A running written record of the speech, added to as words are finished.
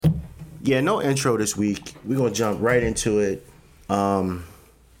Yeah, no intro this week. We're gonna jump right into it. We're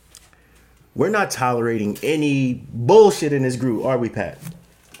not tolerating any bullshit in this group, are we, Pat?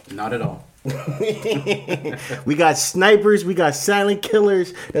 Not at all. We got snipers, we got silent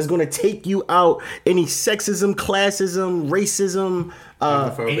killers that's gonna take you out. Any sexism, classism, racism,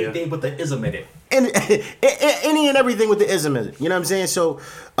 anything with the ism in it. and any and everything with the ism in it. You know what I'm saying? So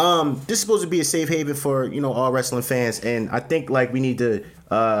this is supposed to be a safe haven for, you know, all wrestling fans, and I think like we need to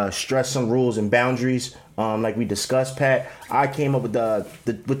stress some rules and boundaries. Like we discussed, Pat. I came up with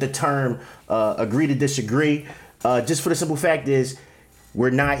the term agree to disagree. Just for the simple fact is we're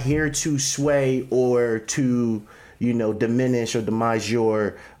not here to sway or to, you know, diminish or demise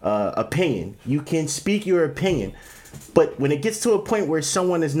your opinion. You can speak your opinion. But when it gets to a point where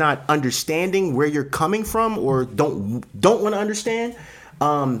someone is not understanding where you're coming from or don't want to understand,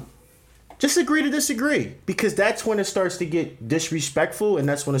 just agree to disagree, because that's when it starts to get disrespectful and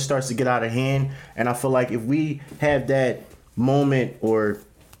that's when it starts to get out of hand. And I feel like if we have that moment or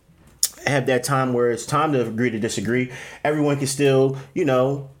have that time where it's time to agree to disagree, everyone can still, you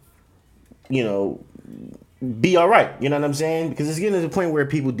know, be all right. You know what I'm saying? Because it's getting to the point where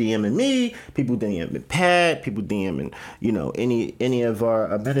people DMing me, people DMing Pat, people DMing, you know, any of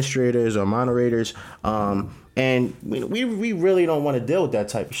our administrators or moderators. And we really don't want to deal with that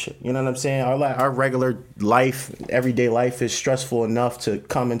type of shit. You know what I'm saying? Our regular life, everyday life is stressful enough to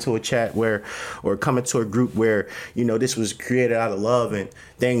come into a chat or come into a group where, you know, this was created out of love and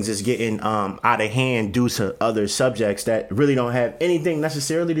things is getting out of hand due to other subjects that really don't have anything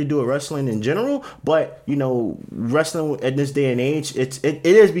necessarily to do with wrestling in general. But, you know, wrestling in this day and age, it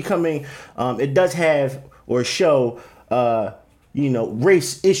is becoming, it does have or show, you know,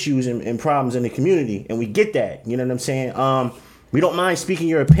 race issues and problems in the community, and we get that. You know what I'm saying? We don't mind speaking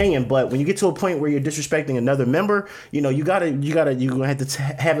your opinion, but when you get to a point where you're disrespecting another member, you know, you're gonna have to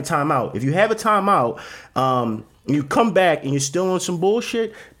have a timeout. If you have a timeout, you come back and you're still on some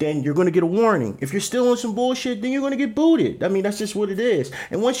bullshit, then you're gonna get a warning. If you're still on some bullshit, then you're gonna get booted. I mean, that's just what it is.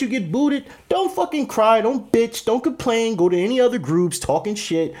 And once you get booted, don't fucking cry, don't bitch, don't complain, go to any other groups talking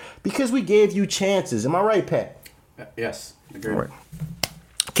shit, because we gave you chances. Am I right, Pat? Yes. Agreed. All right.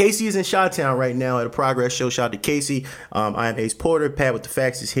 Casey is in Chi-Town right now at a Progress show. Shout out to Casey. I am Ace Porter. Pat with the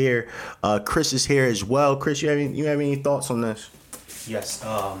Facts is here. Chris is here as well. Chris, you have any thoughts on this? Yes.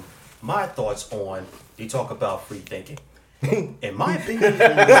 My thoughts on, you talk about free thinking. In my opinion,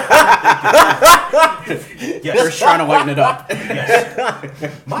 yes. Chris trying to lighten it up.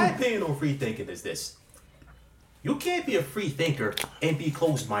 Yes. My opinion on free thinking is this. You can't be a free thinker and be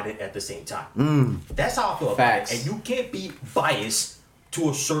closed-minded at the same time. That's how I feel about it. And you can't be biased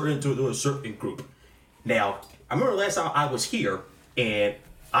to a certain group. Now, I remember last time I was here and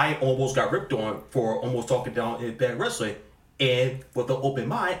I almost got ripped on for almost talking down Impact Wrestling. And with an open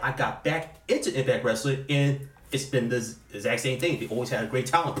mind, I got back into Impact Wrestling, and it's been the exact same thing. They always had a great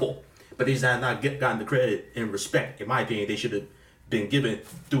talent pool, but they just have not gotten the credit and respect. In my opinion, they should have been given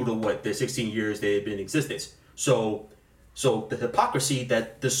through the 16 years they had been in existence. So the hypocrisy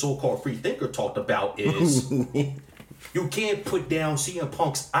that this so-called free thinker talked about is you can't put down CM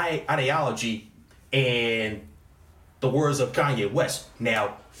Punk's ideology and the words of Kanye West.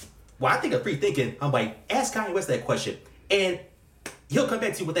 Now, when I think of free thinking, I'm like, ask Kanye West that question, and he'll come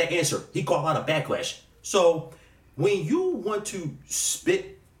back to you with that answer. He got a lot of backlash. So when you want to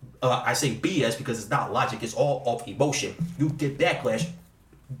spit, I say BS because it's not logic, it's all off emotion, you get backlash.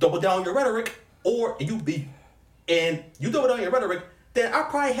 Double down on your rhetoric, and you double down on your rhetoric, then I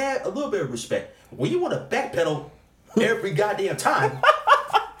probably had a little bit of respect. When you want to backpedal every goddamn time,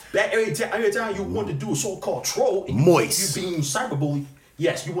 every time you want to do a so-called troll, and moist, you being cyberbully.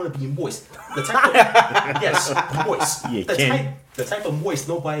 Yes, you want to be moist. The type of yes, moist. Yeah, the type of moist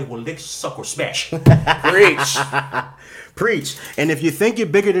nobody will lick, suck, or smash. Preach. And if you think you're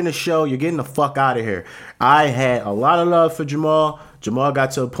bigger than the show, you're getting the fuck out of here. I had a lot of love for Jamal. Jamal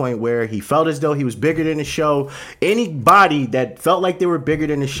got to a point where he felt as though he was bigger than the show. Anybody that felt like they were bigger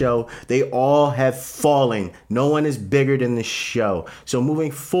than the show, they all have fallen. No one is bigger than the show. So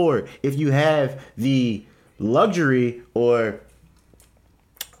moving forward, if you have the luxury or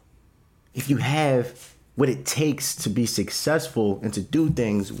if you have what it takes to be successful and to do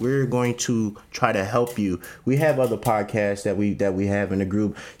things, we're going to try to help you. We have other podcasts that we have in the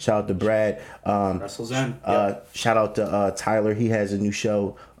group. Shout out to Brad. Shout out to Tyler. He has a new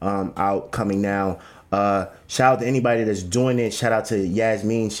show out coming now. Shout out to anybody that's doing it. Shout out to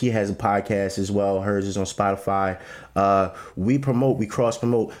Yasmin. She has a podcast as well. Hers is on Spotify. We cross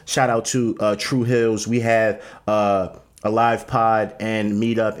promote. Shout out to True Hills. We have a live pod and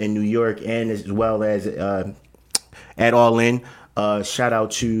meetup in New York, and as well as at All In. Shout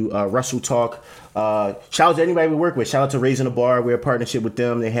out to Russell Talk. Shout out to anybody we work with. Shout out to Raising the Bar. We're a partnership with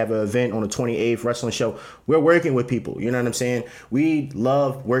them. They have an event on the 28th, wrestling show. We're working with people. You know what I'm saying? We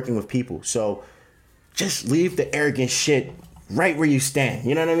love working with people. So just leave the arrogant shit right where you stand.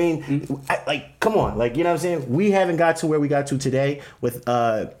 You know what I mean? Mm-hmm. Come on. You know what I'm saying? We haven't got to where we got to today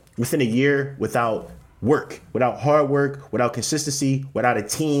within a year without work, without hard work, without consistency, without a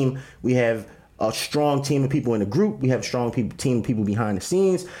team. We have a strong team of people in the group. We have a strong team of people behind the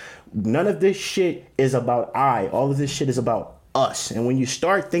scenes. None of this shit is about I. All of this shit is about us. And when you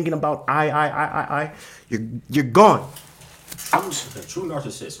start thinking about I, you're gone. The true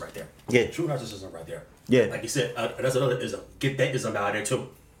narcissist right there. Yeah. True narcissism right there. Yeah. Like you said, that's another ism. Get that ism out of there too.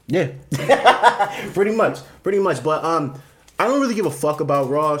 Yeah. Pretty much. But I don't really give a fuck about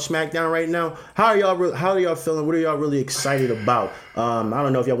Raw, SmackDown right now. How are y'all feeling? What are y'all really excited about? I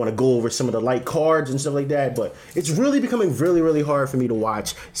don't know if y'all want to go over some of the light cards and stuff like that, but it's really becoming really, really hard for me to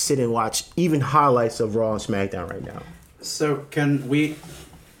sit and watch even highlights of Raw and SmackDown right now. So can we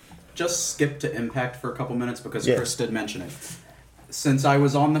just skip to Impact for a couple minutes, because Chris did mention it. Since I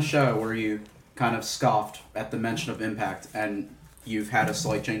was on the show where you kind of scoffed at the mention of Impact and you've had a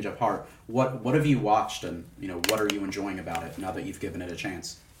slight change of heart, what have you watched, and what are you enjoying about it now that you've given it a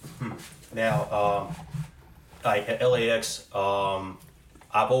chance? Now, like at LAX,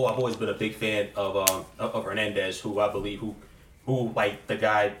 I've always been a big fan of Hernandez, who I believe who like the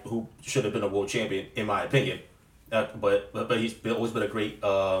guy who should have been a world champion in my opinion, but he's always been a great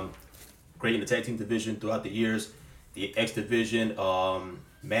in the tag team division throughout the years, the X division,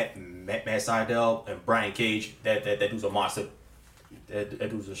 Matt Seidel and Brian Cage. That dude's a monster. That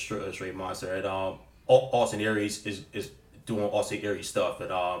dude's a straight monster. And Austin Aries is doing Austin Aries stuff,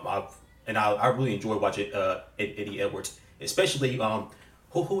 and I really enjoy watching Eddie Edwards, especially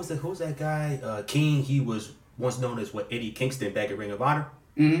who was that guy King? He was once known as Eddie Kingston back at Ring of Honor.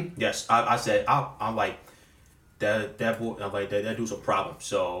 Mm-hmm. Yes, I said I'm like that boy. I'm like that dude's a problem.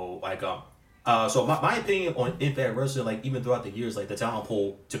 So so my opinion on Impact Wrestling, like even throughout the years, like the talent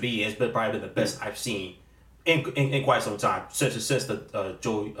pool to me has probably been the best I've seen in quite some time since the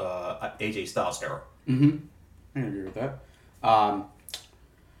Joey AJ Styles era. Mm-hmm. I agree with that.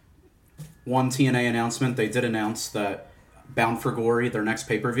 One TNA announcement: they did announce that Bound for Glory, their next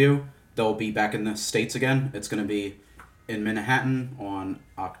pay-per-view, they'll be back in the States again. It's going to be in Manhattan on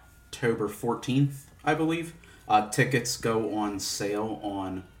October 14th, I believe. Tickets go on sale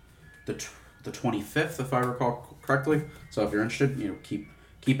on the 25th, if I recall correctly. So if you're interested,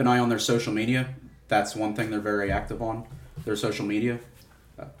 keep an eye on their social media. That's one thing they're very active on, their social media,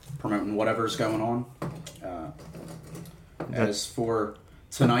 promoting whatever's going on. As for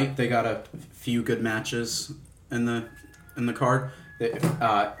tonight, they got a few good matches in the card.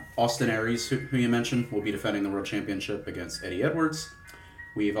 Austin Aries, who you mentioned, will be defending the World Championship against Eddie Edwards.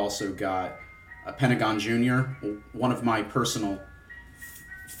 We've also got Pentagon Jr., one of my personal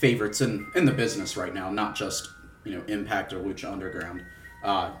favorites in the business right now, not just Impact or Lucha Underground,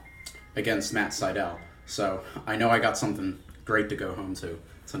 against Matt Seidel. So I know I got something great to go home to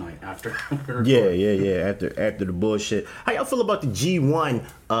tonight after. Yeah. After the bullshit, how y'all feel about the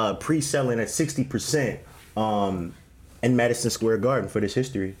G1 pre-selling at 60% in Madison Square Garden for this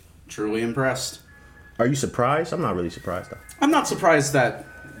history? Truly impressed. Are you surprised? I'm not really surprised though. I'm not surprised that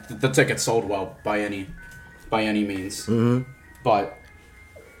the ticket sold well by any means. Mm-hmm. But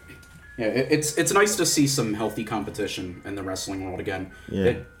yeah, it's nice to see some healthy competition in the wrestling world again.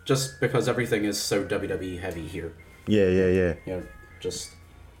 Yeah. Just because everything is so WWE heavy here. Yeah. Just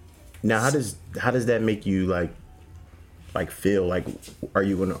now, how does that make you like feel? Like, are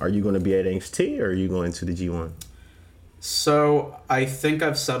you gonna be at NXT or are you going to the G1? So I think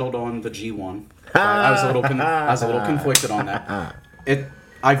I've settled on the G1. I was a little conflicted on that.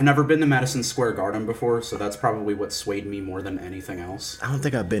 I've never been to Madison Square Garden before, so that's probably what swayed me more than anything else. I don't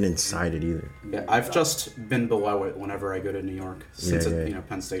think I've been inside it either. Yeah, I've just been below it whenever I go to New York, since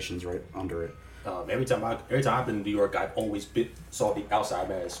Penn Station's right under it. Every time I've been in New York, I've always saw the outside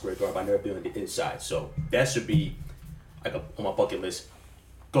Madison Square Garden. I've never been on the inside, so that should be like on my bucket list.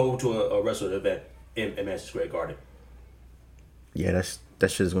 Go to a wrestling event in Madison Square Garden. Yeah, that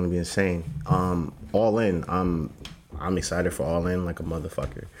shit is gonna be insane. All In, I'm excited for All In like a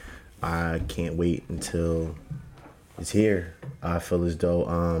motherfucker. I can't wait until it's here. I feel as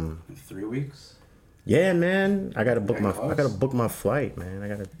though 3 weeks. Yeah, man. I gotta book my flight, man.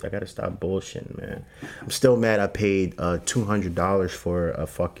 I gotta stop bullshitting, man. I'm still mad I paid $200 for a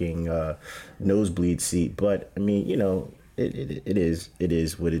fucking nosebleed seat, but I mean, it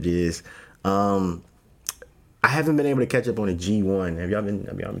is what it is. I haven't been able to catch up on the G1. Have y'all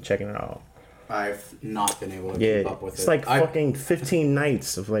been checking it out? I've not been able to Yeah, keep up with it's it. like fucking 15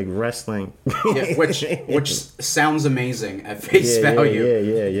 nights of like wrestling. Yeah, which sounds amazing at face value.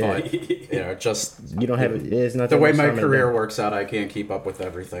 Yeah. But just You don't have it. It's not the way my career works out. I can't keep up with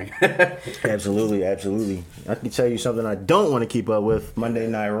everything. Absolutely. I can tell you something I don't want to keep up with. Monday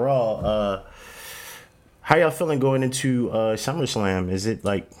Night Raw. How y'all feeling going into SummerSlam? Is it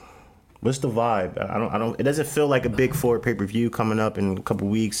like, what's the vibe? I don't. It doesn't feel like a big four pay-per-view coming up in a couple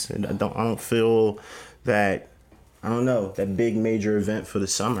weeks. And I don't feel that. I don't know, that big major event for the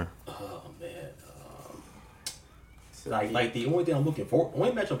summer. Oh man. Like the only thing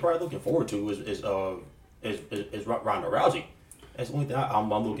only match I'm probably looking forward to is Ronda Rousey. That's the only thing I'm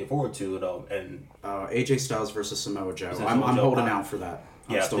looking forward to. And AJ Styles versus Samoa Joe. I'm Samoa Joe, holding out for that.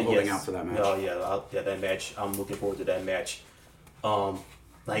 I'm still holding out for that match. Oh yeah, that match. I'm looking forward to that match.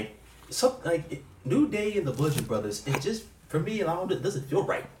 New Day and the Bludgeon Brothers. It just for me, it doesn't feel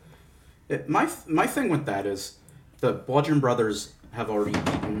right. My thing with that is the Bludgeon Brothers have already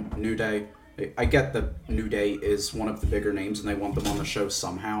beaten New Day. I get that New Day is one of the bigger names and they want them on the show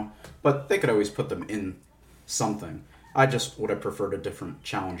somehow, but they could always put them in something. I just would have preferred a different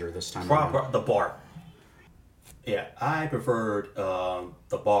challenger this time around. The Bar. Yeah, I preferred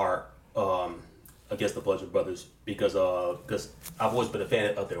the Bar against the Bludgeon Brothers because I've always been a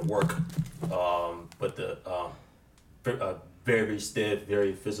fan of their work. But the very stiff,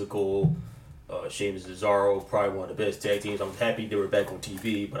 very physical. Sheamus and Cesaro, probably one of the best tag teams. I'm happy they were back on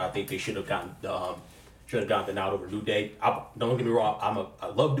TV, but I think they should have gotten the nod over New Day. Don't get me wrong, I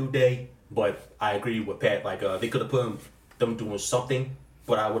love New Day, but I agree with Pat. Like they could have put them doing something,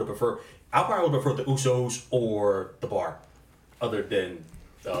 but I probably would have preferred the Usos or the Bar, other than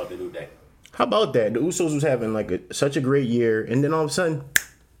the New Day. How about that? The Usos was having like such a great year, and then all of a sudden,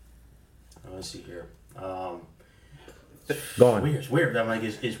 let's see here. gone. It's weird. I'm like,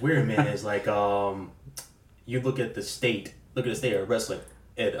 it's weird, man. It's like you look at the state of wrestling,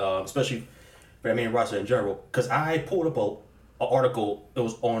 and especially for the main roster in general. Because I pulled up an article. It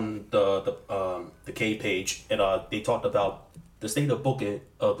was on the K page, and they talked about the state of booking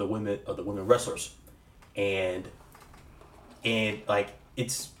of the women wrestlers, and like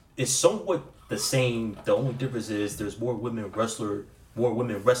it's somewhat the same. The only difference is there's more women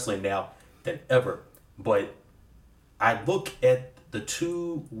wrestling now than ever, but I look at the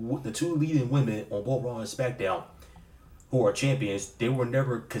two leading women on both Raw and SmackDown who are champions. They were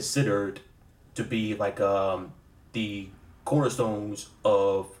never considered to be like the cornerstones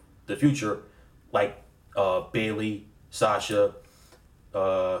of the future, like Bayley, Sasha,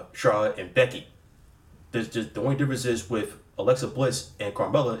 Charlotte, and Becky. There's just the only difference is with Alexa Bliss and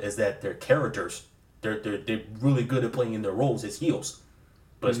Carmella is that they're characters. They're really good at playing their roles as heels.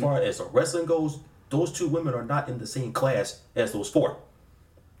 But as far as the wrestling goes, those two women are not in the same class as those four.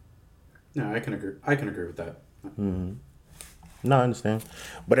 No, I can agree. I can agree with that. Mm-hmm. No, I understand.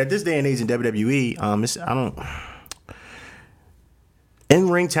 But at this day and age in WWE,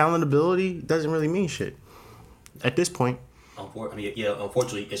 in-ring talent ability doesn't really mean shit at this point. Unfortunately,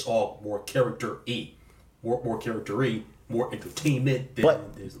 it's all more character-y. More character-y, more entertainment.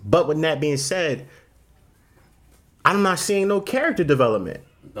 But with that being said, I'm not seeing no character development.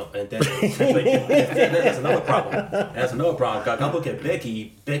 No, and that's another problem. That's another problem. I look at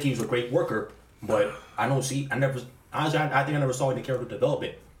Becky. Becky's a great worker, but I think I never saw any character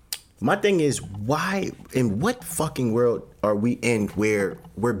development. My thing is, why, in what fucking world are we in where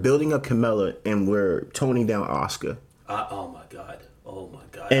we're building up Carmella and we're toning down Asuka? Oh my god.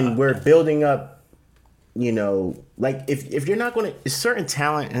 And we're building up, like if you're not going to, there's certain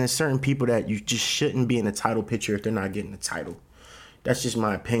talent and there's certain people that you just shouldn't be in the title picture if they're not getting the title. That's just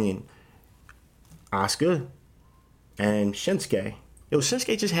my opinion. Asuka and Shinsuke.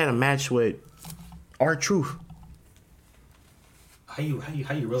 Shinsuke just had a match with R-Truth. How you relegate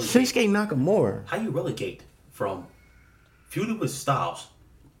Shinsuke Nakamura? How you relegate from feuding with Styles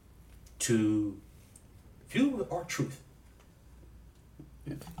to feuding with R-Truth?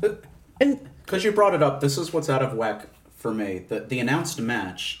 And because you brought it up, this is what's out of whack for me. The announced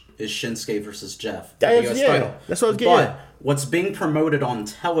match is Shinsuke versus Jeff. That's what I was getting. But what's being promoted on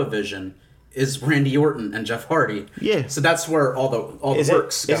television is Randy Orton and Jeff Hardy. Yeah. So that's where all the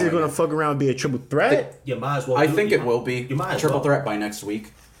work's going. Is it going to fuck around and be a triple threat? You might as well. I think it will be. You might triple threat by next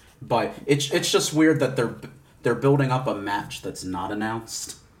week. But it's just weird that they're building up a match that's not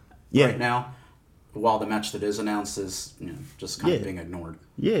announced right now, while the match that is announced is just kind of being ignored.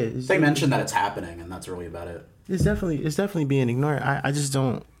 Yeah. They mentioned that it's happening, and that's really about it. It's definitely being ignored. I just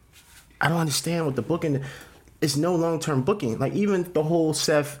don't understand what the booking. It's no long-term booking. Like even the whole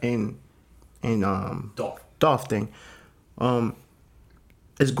Seth and Dolph thing.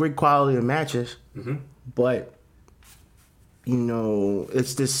 it's great quality of matches, but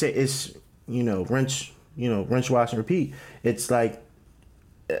it's rinse, wash and repeat. It's like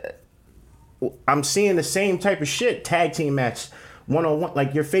I'm seeing the same type of shit. Tag team match, 1-on-1.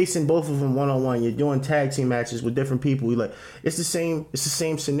 Like you're facing both of them 1-on-1. You're doing tag team matches with different people. It's the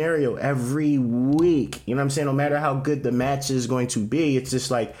same scenario every week. You know what I'm saying? No matter how good the match is going to be, it's just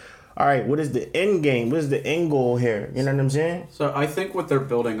like, all right, what is the end game? What is the end goal here? You know what I'm saying? So I think what they're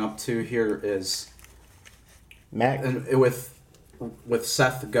building up to here is Mac, and with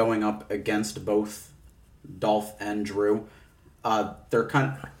Seth going up against both Dolph and Drew, they're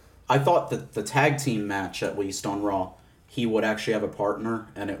kind of. I thought that the tag team match, at least on Raw, he would actually have a partner,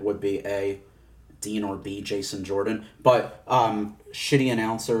 and it would be A, Dean, or B, Jason Jordan. But shitty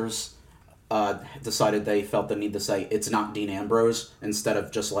announcers decided they felt the need to say it's not Dean Ambrose instead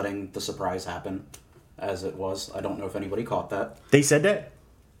of just letting the surprise happen as it was. I don't know if anybody caught that. they said that?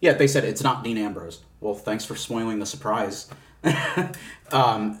 Yeah, they said it's not Dean Ambrose. Well, thanks for spoiling the surprise.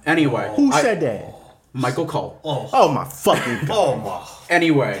 Anyway. Who said that? Michael Cole. Oh my fucking God. my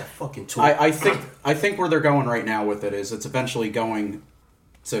Anyway, fucking tool. I think where they're going right now with it is it's eventually going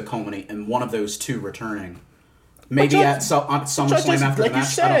to culminate in one of those two returning. Maybe at SummerSlam after the like match. you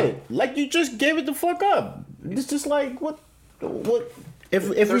said, like you just gave it the fuck up. It's just like what if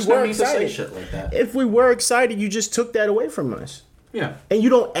There's we no were need to say excited, shit like that. if we were excited, you just took that away from us. Yeah. And you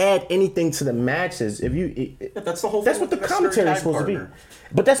don't add anything to the matches. If you, That's the whole that's thing what the with the commentary is tag supposed to be. partner.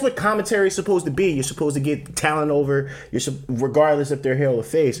 But that's what commentary is supposed to be. You're supposed to get talent over. Regardless if they're heel or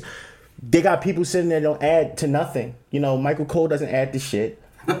face. They got people sitting there that don't add to nothing. Michael Cole doesn't add to shit.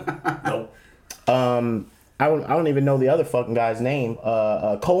 Nope. I don't even know the other fucking guy's name.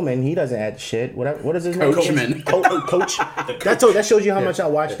 Coleman, he doesn't add to shit. What is his name? Coachman. Coach. That shows you how much I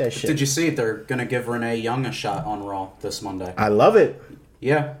watch that shit. Did you see they're gonna give Renee Young a shot on Raw this Monday? I love it.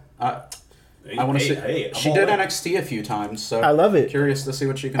 Yeah. I want to see. She did NXT a few times, so I love it. Curious to see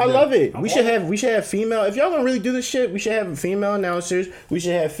what she can do. I love it. We should have female. If y'all gonna really do this shit, we should have female announcers. We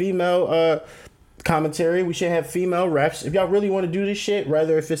should have female commentary. We should have female refs. If y'all really want to do this shit,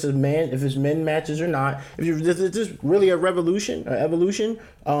 whether if it's men matches or not, if this is really a evolution,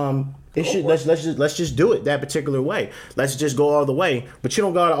 it should let's just do it that particular way. Let's just go all the way. But you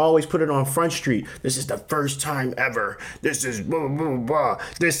don't gotta always put it on Front Street. This is the first time ever. This is blah blah blah.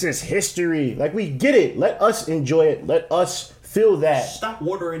 This is history. Like we get it. Let us enjoy it. Let us feel that. Stop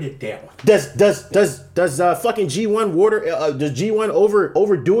watering it down. Does fucking G1 does G1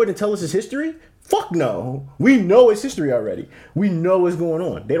 overdo it and tell us it's history? Fuck no. We know it's history already. We know what's going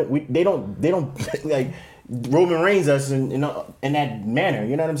on. They don't like Roman Reigns us in that manner.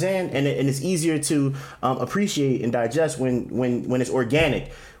 You know what I'm saying? And it's easier to appreciate and digest when it's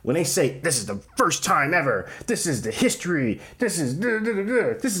organic. When they say this is the first time ever, this is the history, this is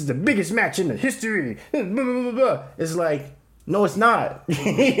the biggest match in the history. It's like, no, it's not.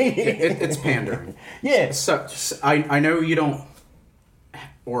 It's pandering. Yeah. So I know you don't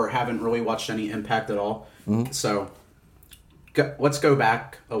or haven't really watched any Impact at all. Mm-hmm. So let's go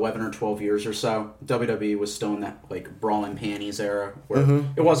back 11 or 12 years or so. WWE was still in that like brawling panties era where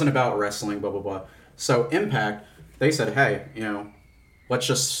it wasn't about wrestling, blah blah blah. So Impact, they said, hey, let's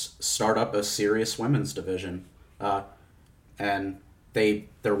just start up a serious women's division, and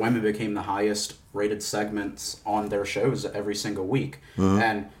their women became the highest rated segments on their shows every single week.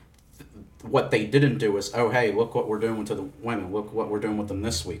 And what they didn't do is, oh, hey, look what we're doing to the women. Look what we're doing with them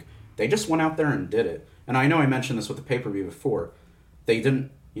this week. They just went out there and did it. And I know I mentioned this with the pay-per-view before. They didn't,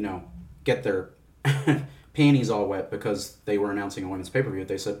 get their panties all wet because they were announcing a women's pay-per-view.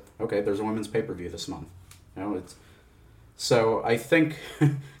 They said, okay, there's a women's pay-per-view this month. So I think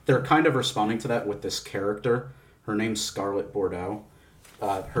they're kind of responding to that with this character. Her name's Scarlett Bordeaux.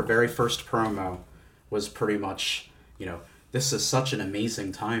 Her very first promo was pretty much, this is such an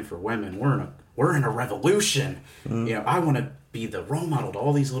amazing time for women. We're in a revolution. I want to be the role model to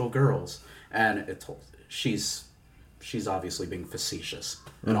all these little girls. And she's obviously being facetious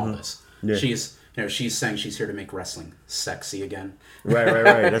in all this. Yeah. She's saying she's here to make wrestling sexy again.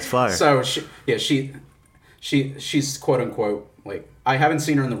 Right. That's fire. So she's quote unquote like, I haven't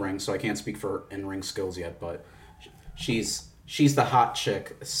seen her in the ring, so I can't speak for her in-ring skills yet, but she's the hot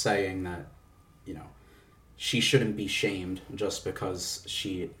chick saying that, she shouldn't be shamed just because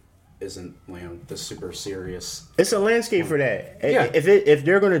she isn't, the super serious. It's a landscape for that. Yeah. If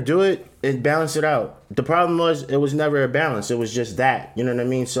they're gonna do it and balance it out, the problem was it was never a balance. It was just that. You know what I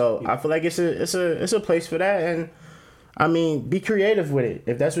mean? So I feel like it's a place for that, and I mean, be creative with it.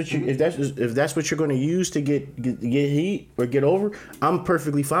 If that's what you if that's what you're going to use to get heat or get over, I'm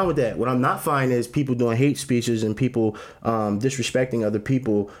perfectly fine with that. What I'm not fine is people doing hate speeches and people disrespecting other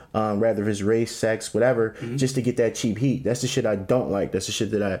people, rather if it's race, sex, whatever, just to get that cheap heat. That's the shit I don't like. That's the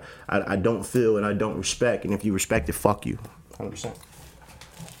shit that I don't feel and I don't respect. And if you respect it, fuck you, 100%.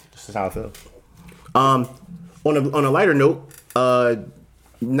 This is how I feel. On a lighter note,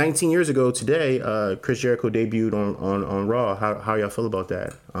 19 years ago today, Chris Jericho debuted on Raw. How y'all feel about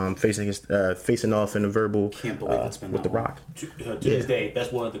that? Facing off in a verbal Can't believe it's been with The that long. Rock. To this day,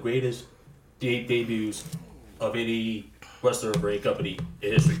 that's one of the greatest debuts of any wrestler or any company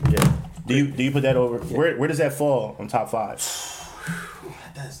in history. Yeah. Do you put that over? Where does that fall on top 5?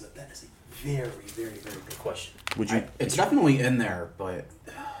 That is a very, very, very good question. It's definitely in there, but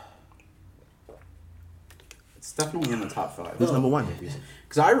it's definitely in the top 5. Who's number 1?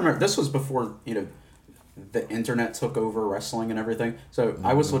 Because I remember this was before the internet took over wrestling and everything. So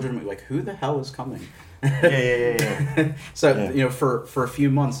I was legitimately like, who the hell is coming? Yeah. So for a few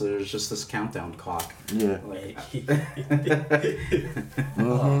months it was just this countdown clock. Yeah.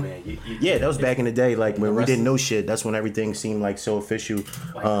 Oh man, Yeah, that was back in the day, like when we didn't know shit. That's when everything seemed like so official.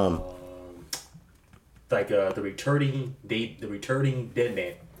 The returning Dead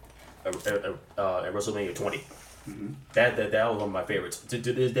Man at WrestleMania 20. That was one of my favorites. To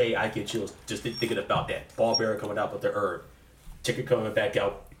this day, I get chills just thinking about that. Paul Bearer coming out with the herb, Chicken coming back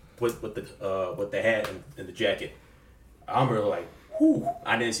out with the hat and the jacket. I'm really like, whew.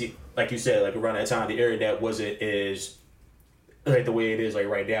 I didn't see, like you said, like around that time, the area that wasn't as like the way it is like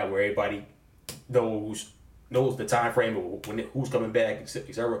right now, where everybody knows the time frame of who's coming back,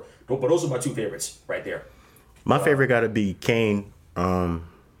 etc. But those are my 2 favorites right there. My favorite got to be Kane. Oh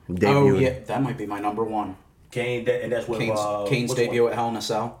Debut. yeah, that might be my number 1. Kane, and that's what Kane's debut at Hell in a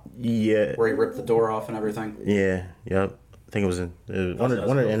Cell. Yeah. Where he ripped the door off and everything. Yeah. Yep. I think it was one of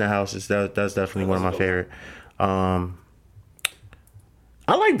the In the Houses. That's definitely one of my favorite. I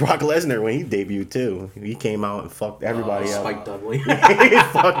like Brock Lesnar when he debuted too. He came out and fucked everybody up. Spike Dudley. He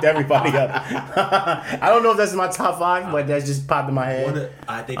fucked everybody up. I don't know if that's my top 5, but that's just popped in my head.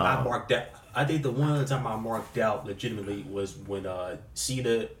 I think I marked that. I think the one other time I marked out legitimately was when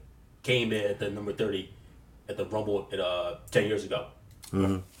Cena came in at the number 30 at the Rumble 10 years ago.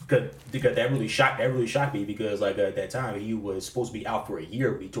 Because that really shocked me because like at that time he was supposed to be out for a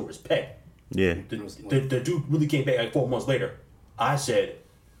year when he tore his pec. Yeah. The dude really came back like 4 months later. I said,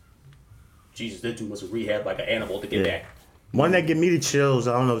 Jesus, this dude must have rehabbed like an animal to get back. One that give me the chills,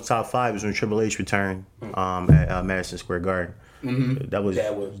 I don't know, the top 5 is when Triple H returned at Madison Square Garden. That was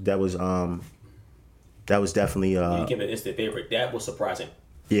definitely He became an instant favorite. That was surprising.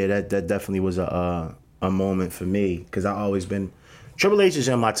 Yeah, that definitely was a moment for me because I always been Triple H is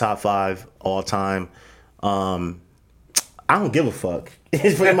in my top 5 all time. I don't give a fuck.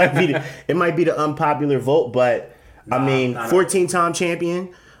 It might be the unpopular vote, but 14-time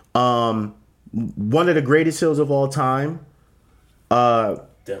champion, one of the greatest heels of all time, a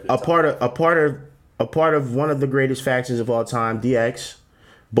part of one of the greatest factions of all time, DX,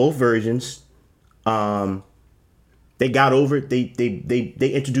 both versions. They got over it.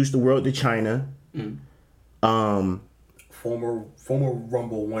 They introduced the world to China. Former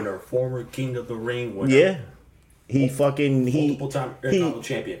Rumble winner, former King of the Ring winner. Yeah, multiple time Intercontinental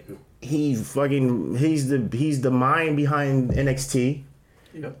champion. He's the mind behind NXT.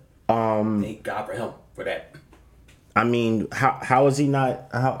 Yep. Thank God for him for that. I mean, how is he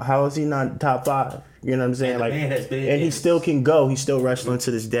not top 5? You know what I'm saying? And the man has been, and he still can go. He's still wrestling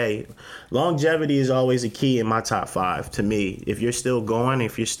to this day. Longevity is always a key in my top 5 to me. If you're still going,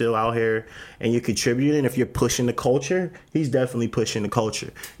 if you're still out here and you're contributing, if you're pushing the culture, he's definitely pushing the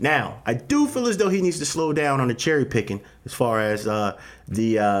culture. Now, I do feel as though he needs to slow down on the cherry picking as far as the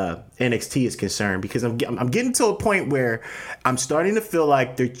NXT is concerned, because I'm getting to a point where I'm starting to feel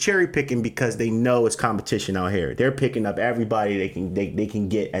like they're cherry picking because they know it's competition out here. They're picking up everybody they can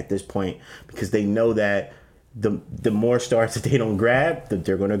get at this point because they know that the more stars that they don't grab, that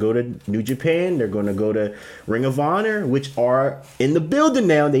they're going to go to New Japan, they're going to go to Ring of Honor, which are in the building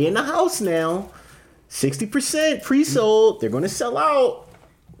now. They in the house now. 60% pre-sold. They're going to sell out.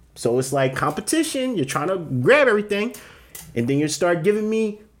 So it's like competition. You're trying to grab everything. And then you start giving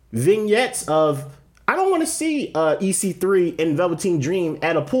me vignettes of, I don't want to see EC3 and Velveteen Dream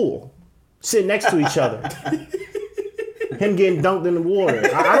at a pool, sitting next to each other. Him getting dunked in the water.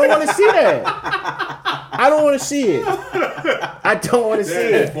 I don't want to see that. I don't want to see it. I don't want to see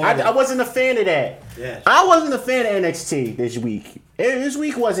it. I wasn't a fan of that. Yeah. I wasn't a fan of NXT this week. This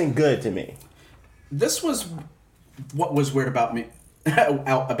week wasn't good to me. This was what was weird about me,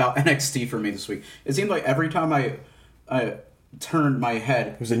 about NXT for me this week. It seemed like every time I I turned my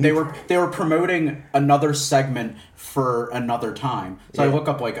head. was a They new- were promoting another segment for another time. So I Yeah. look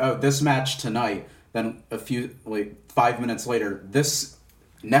up like, oh, this match tonight. Then 5 minutes later, this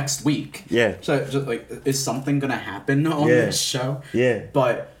next week. Yeah. So just like, is something gonna happen on Yeah. this show? Yeah.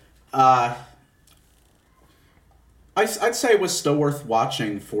 But I'd say it was still worth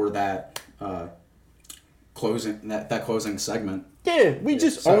watching for that closing segment. Yeah, we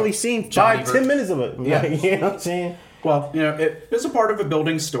just So, only seen Johnny 5-10 minutes of it. Yeah. Like, you know what I'm saying? Well, it was a part of a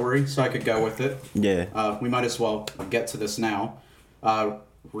building story, so I could go with it. Yeah. We might as well get to this now.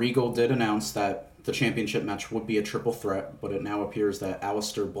 Regal did announce that the championship match would be a triple threat, but it now appears that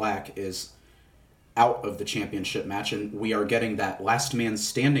Aleister Black is out of the championship match, and we are getting that last man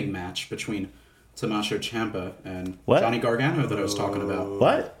standing match between Tommaso Ciampa and What? Johnny Gargano that I was talking about.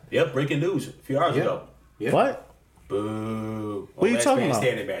 What? Yep, breaking news a few hours ago. Yeah. What? Boo. What are you talking about?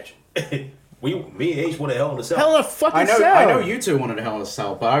 Standing match. me and H want a Hell in a Cell. Hell in a fucking I cell. know you two wanted a Hell in a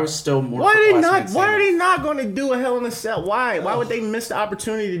Cell, but I was still more. Why for are they last not? man Why are standing. they not going to do a Hell in a Cell? Why? Why would they miss the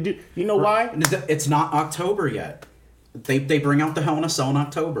opportunity to do? You know why? It's not October yet. They bring out the Hell in a Cell in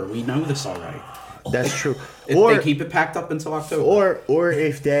October. We know this already. That's true. They keep it packed up until October. or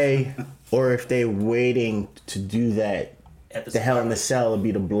if they waiting to do that, At the the same Hell in time. the Cell would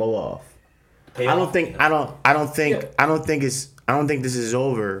be the blow off. Pay I off. don't think this is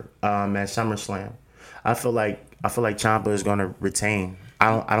over at SummerSlam. I feel like Ciampa is gonna retain.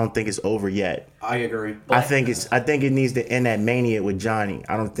 I don't think it's over yet. I agree. I think it needs to end at Mania with Johnny.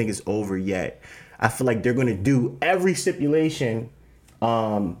 I don't think it's over yet. I feel like they're gonna do every stipulation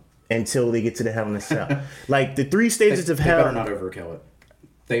until they get to the Hell in a Cell. Like the 3 stages of They Hell. better not overkill it.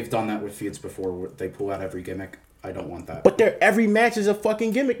 They've done that with feuds before where they pull out every gimmick. I don't want that. But every match is a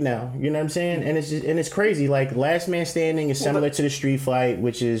fucking gimmick now. You know what I'm saying? And it's crazy. Like Last Man Standing is similar to the Street Fight,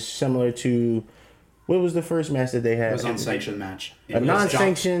 which is similar to what was the first match that they had? It was unsanctioned match. A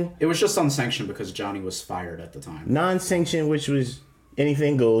non-sanctioned. It was just unsanctioned because Johnny was fired at the time. Non-sanctioned, which was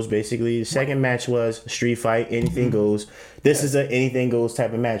anything goes basically. The second match was Street Fight, anything goes. This is a anything goes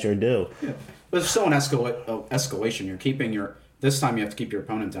type of match or deal. Yeah. But it's still an escalation. You're keeping this time you have to keep your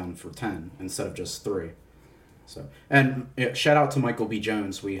opponent down for 10 instead of just 3. So, and shout out to Michael B.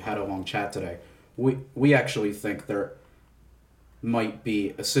 Jones. We had a long chat today. We actually think there might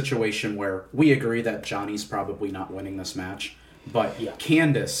be a situation where we agree that Johnny's probably not winning this match, but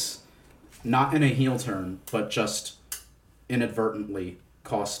Candice, not in a heel turn, but just inadvertently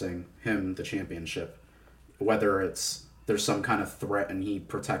costing him the championship. Whether it's there's some kind of threat and he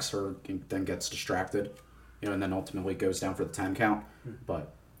protects her and then gets distracted, and then ultimately goes down for the 10 count.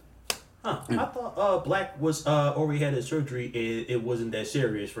 But I thought Black was already had his surgery. It wasn't that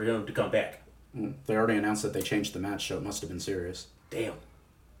serious for him to come back. they already announced that they changed the match, so it must have been serious. Damn.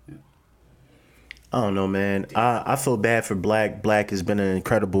 I don't know, man. I feel bad for Black. Black has been an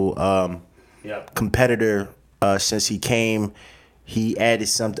incredible competitor since he came. He added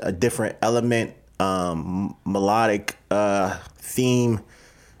a different element, melodic theme,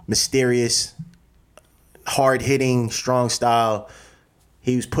 mysterious, hard hitting, strong style.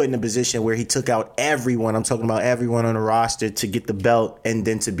 He was put in a position where he took out everyone. I'm talking about everyone on the roster to get the belt, and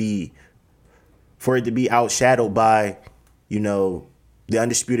then for it to be outshadowed by, the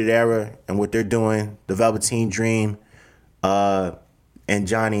Undisputed Era and what they're doing, the Velveteen Dream, and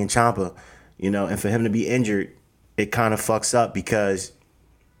Johnny and Ciampa, and for him to be injured, it kind of fucks up because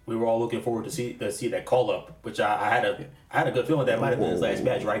we were all looking forward to see that call up, which I had a good feeling that might have been his last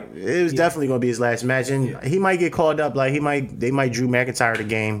match, right? it was definitely going to be his last match, and he might get called up. Like they might Drew McIntyre the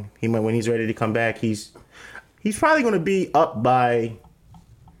game. He might, when he's ready to come back, he's probably going to be up by.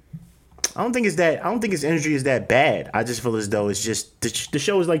 I don't think his injury is that bad. I just feel as though it's just the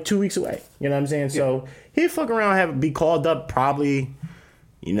show is like 2 weeks away. You know what I'm saying? So he'll fuck around, be called up probably,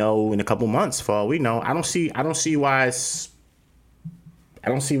 in a couple months for all we know. I don't see why I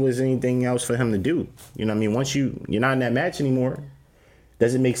don't see what's anything else for him to do. You know what I mean? Once you're not in that match anymore,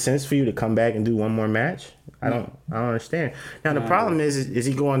 does it make sense for you to come back and do one more match? I don't understand. Now the problem is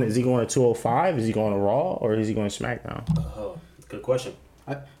he going to 205? Is he going to Raw or is he going to SmackDown? Good question.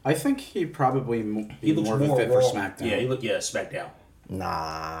 I think he probably He looks more more of a fit Raw. for SmackDown. SmackDown.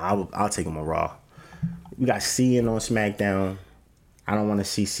 Nah, I'll take him on Raw. We got Cien on SmackDown. I don't want to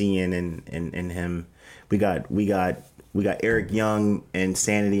see Cien and him. We got Eric Young and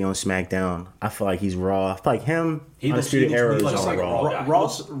Sanity on SmackDown. I feel like he's Raw. I feel like him. Undisputed Era is on Raw.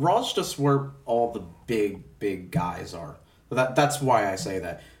 Raw's just where all the big guys are. That's why I say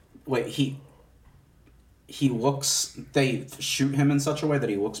that. Like he looks. They shoot him in such a way that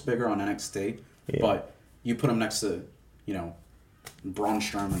he looks bigger on NXT, but you put him next to, Braun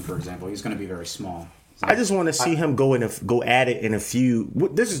Strowman, for example, he's going to be very small. I just want to see him go at it in a few.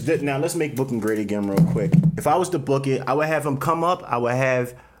 Now let's make booking great again real quick. If I was to book it, I would have him come up. I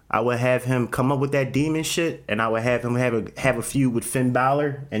would have him come up with that demon shit, and I would have him have a feud with Finn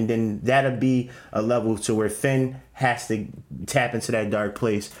Balor, and then that'd be a level to where Finn has to tap into that dark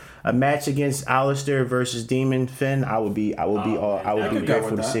place. A match against Aleister versus Demon Finn, I would be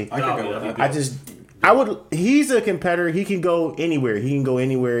grateful to see. I could go with that. He's a competitor. He can go anywhere. He can go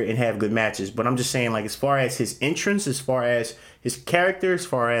anywhere and have good matches. But I'm just saying, like, as far as his entrance, as far as his character, as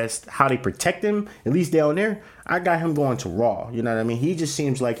far as how they protect him, at least down there, I got him going to Raw. You know what I mean? He just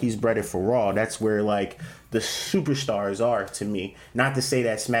seems like he's bred for Raw. That's where, like, the superstars are to me. Not to say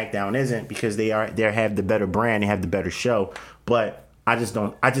that SmackDown isn't, because they have the better brand, they have the better show. But I just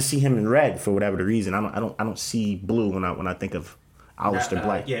see him in red for whatever the reason. I don't see blue when I think of Aleister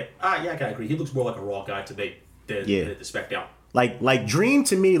Black. I kind of agree. He looks more like a Raw guy to me than the SmackDown. Like Dream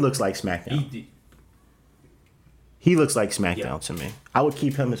to me looks like SmackDown. He looks like SmackDown to me. I would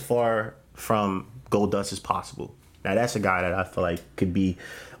keep him as far from Goldust as possible. Now that's a guy that I feel like could be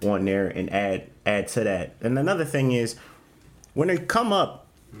on there and add to that. And another thing is, when they come up,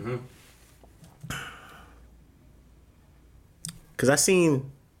 because I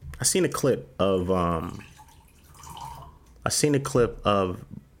seen a clip of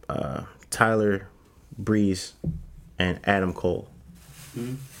Tyler Breeze and Adam Cole.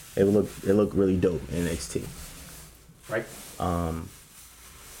 It looked really dope in NXT. Right.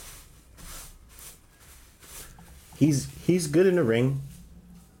 He's good in the ring.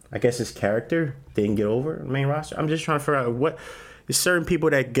 I guess his character didn't get over the main roster. I'm just trying to figure out there's certain people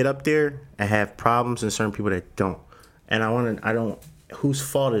that get up there and have problems and certain people that don't. And whose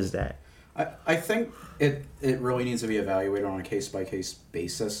fault is that? I think it really needs to be evaluated on a case-by-case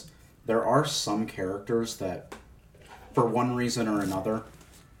basis. There are some characters that, for one reason or another,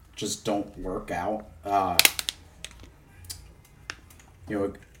 just don't work out.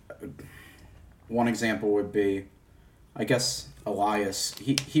 One example would be, I guess, Elias.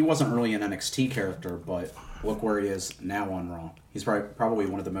 He wasn't really an NXT character, but look where he is now on Raw. He's probably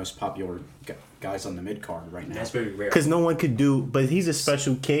one of the most popular guys on the mid card right now. That's very rare. Because no one could do, but he's a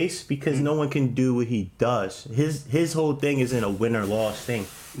special case because no one can do what he does. His whole thing isn't a win or loss thing.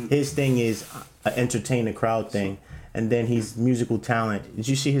 His thing is an entertain the crowd thing, and then he's musical talent. Did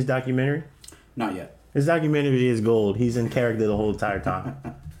you see his documentary? Not yet. His documentary is gold. He's in character the whole entire time.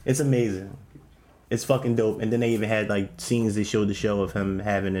 It's amazing. It's fucking dope. And then they even had like scenes they showed the show of him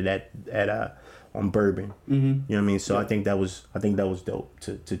having it at on Bourbon. You know what I mean? So I think that was dope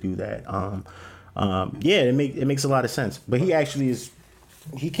to do that. It makes a lot of sense. But he actually is.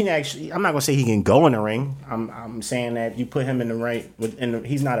 He can actually. I'm not gonna say he can go in the ring. I'm saying that you put him in the right.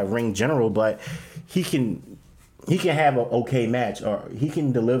 He's not a ring general, but he can have an okay match, or he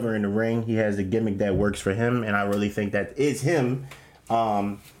can deliver in the ring. He has a gimmick that works for him, and I really think that is him.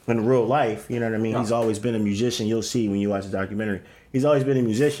 In real life, you know what I mean? He's always been a musician. You'll see when you watch the documentary. He's always been a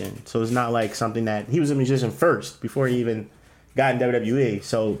musician. So it's not like something that... He was a musician first before he even got in WWE.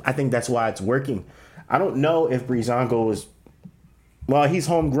 So I think that's why it's working. I don't know if Breezango is... Well, he's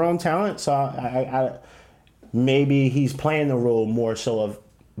homegrown talent, so I maybe he's playing the role more so of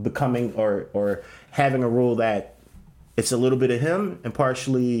becoming or having a role that it's a little bit of him and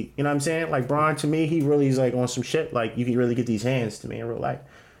partially, you know what I'm saying? Like Braun, to me, he really is like on some shit. Like, you can really get these hands to me in real life.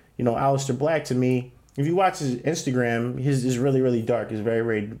 You know, Aleister Black, to me, if you watch his Instagram, his is really, really dark. It's very,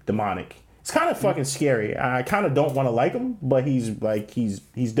 very demonic. It's kind of fucking scary. I kind of don't want to like him, but he's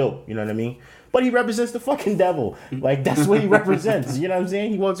dope. You know what I mean? But he represents the fucking devil. Like, that's what he represents. You know what I'm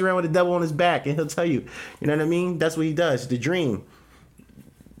saying? He walks around with the devil on his back, and he'll tell you. You know what I mean? That's what he does. The Dream.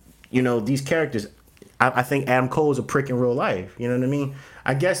 You know, these characters... I think Adam Cole is a prick in real life. You know what I mean?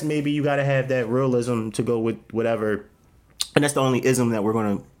 I guess maybe you got to have that realism to go with whatever, and that's the only ism that we're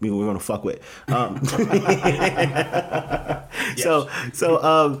gonna fuck with. I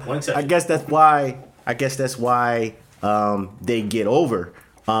guess that's why they get over.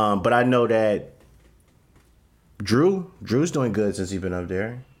 But I know that Drew's doing good since he's been up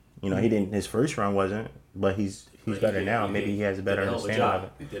there. You know, he didn't. His first run wasn't, but he's better now. Maybe he has a better understanding of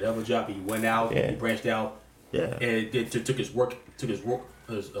it. He did a hell of a job. He went out. He branched out. Yeah. And took his work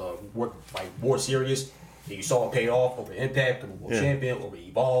like more serious. And you saw it pay off over Impact, over World Champion, over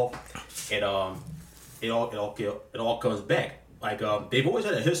Evolve, and it all comes back. Like they've always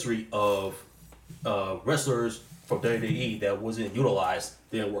had a history of wrestlers from WWE that wasn't utilized,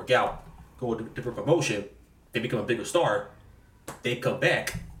 didn't work out, go to different promotion, they become a bigger star, they come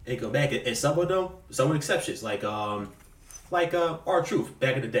back. And some of them, some exceptions, like R-Truth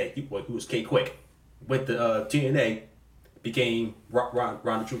back in the day, who was K Quick, went to TNA, became Ron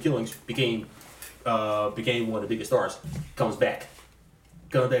the True Killings, became became one of the biggest stars, comes back.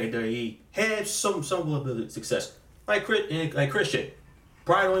 He had some little bit of success. Like Christian.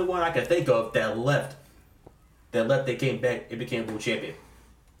 Probably the only one I can think of that left. They came back and became world champion.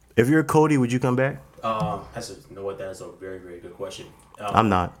 If you're Cody, would you come back? That's a very, very good question. I'm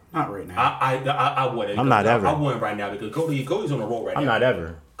not. Not right now. I wouldn't. I'm not ever. I wouldn't right now because Cody's on a roll right now. I'm not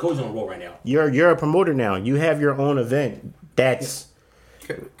ever. Cody's on a roll right now. You're a promoter now. You have your own event. That's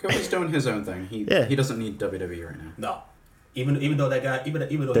Cody's doing his own thing. He doesn't need WWE right now. No. Even though that guy,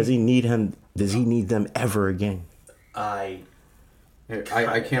 even though does he need him? Does he need them ever again? I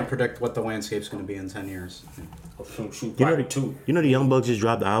can't predict what the landscape's going to be in 10 years. Shoot, you know the Young Bucks just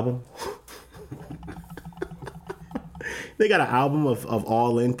dropped the album. They got an album of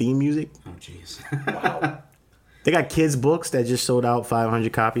All In theme music. Oh jeez. Wow. They got kids books that just sold out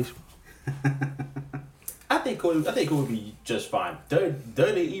 500 copies. I think Cody would be just fine.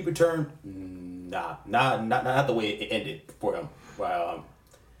 WWE return, not the way it ended for him. Wow.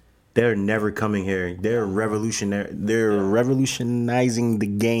 They're never coming here. They're revolutionary. They're revolutionizing the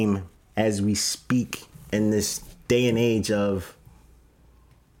game as we speak in this day and age of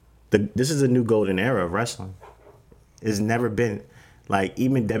this is a new golden era of wrestling. It's never been like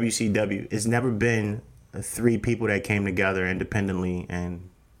even WCW. It's never been 3 people that came together independently and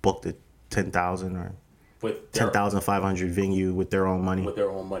booked a 10,000 or with 10,500 venue with their own money.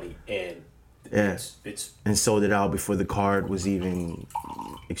 And it's and sold it out before the card was even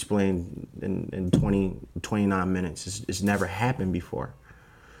explained in 29 minutes. It's never happened before.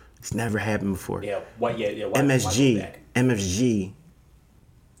 It's never happened before. Yeah. MSG.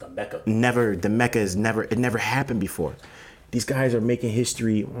 The Mecca. The Mecca is never. It never happened before. These guys are making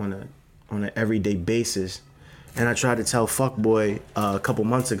history on an everyday basis. And I tried to tell Fuckboy a couple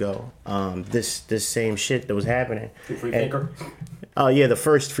months ago this same shit that was happening. Free thinker. Oh yeah, the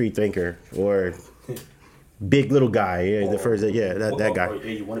first free thinker or big little guy. Yeah, the first. Yeah, that guy.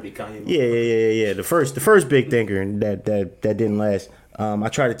 Yeah, you want to be Kanye? Yeah. The first big thinker that didn't last. I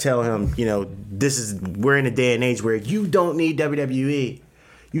tried to tell him, we're in a day and age where you don't need WWE.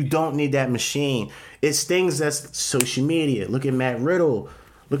 You don't need that machine. It's things that's social media. Look at Matt Riddle.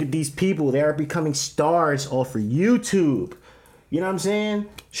 Look at these people. They are becoming stars off of YouTube. You know what I'm saying?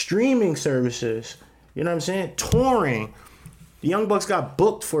 Streaming services. You know what I'm saying? Touring. The Young Bucks got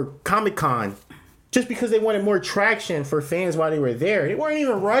booked for Comic-Con just because they wanted more traction for fans while they were there. They weren't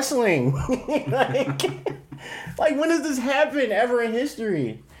even wrestling. Like, when does this happen ever in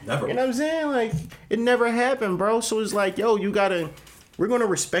history? Never. You know what I'm saying? Like, it never happened, bro. So it's like, yo, we're going to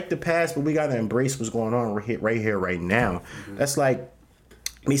respect the past, but we got to embrace what's going on right here, right now. Mm-hmm. That's like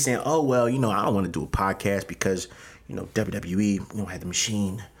me saying, oh, well, I don't want to do a podcast because, WWE, had the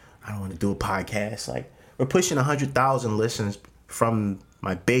machine. I don't want to do a podcast. Like, we're pushing 100,000 listens from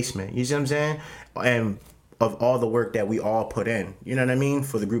my basement. You see what I'm saying? And of all the work that we all put in, you know what I mean?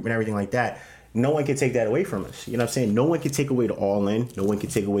 For the group and everything like that. No one can take that away from us. You know what I'm saying? No one can take away the All In. No one can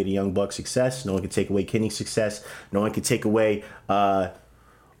take away the Young Bucks' success. No one can take away Kenny's success. No one can take away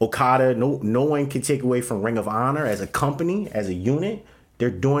Okada. No one can take away from Ring of Honor as a company, as a unit. They're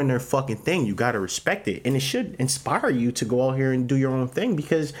doing their fucking thing. You got to respect it. And it should inspire you to go out here and do your own thing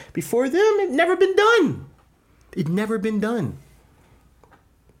because before them, it never been done. It never been done.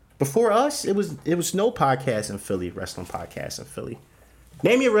 Before us, it was no podcast in Philly, wrestling podcast in Philly.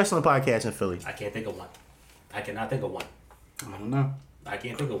 Name me a wrestling podcast in Philly. I can't think of one. I cannot think of one. I don't know. I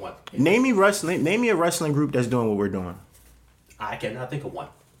can't think of one. Name me a wrestling group that's doing what we're doing. I cannot think of one.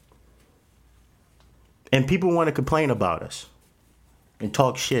 And people want to complain about us and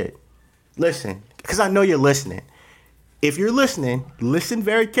talk shit. Listen, because I know you're listening. If you're listening, listen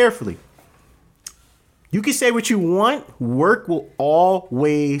very carefully. You can say what you want. Work will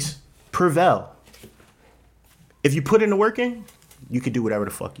always prevail. If you put in the work in, you can do whatever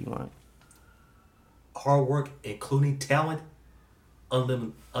the fuck you want. Hard work, including talent,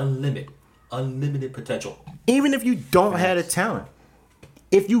 unlimited potential. Even if you don't have the talent,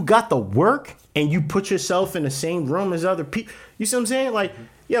 if you got the work and you put yourself in the same room as other people, you see what I'm saying? Like,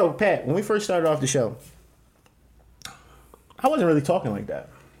 yo, Pat, when we first started off the show, I wasn't really talking like that.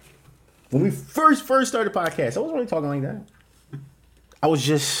 When we first started the podcast, I wasn't really talking like that. I was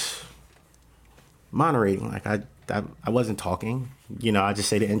just moderating. Like, I wasn't talking. I just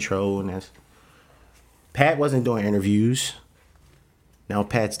say the intro and that's. Pat wasn't doing interviews. Now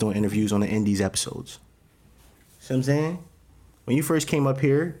Pat's doing interviews on the Indies episodes. See what I'm saying? When you first came up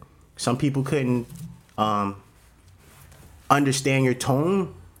here, some people couldn't understand your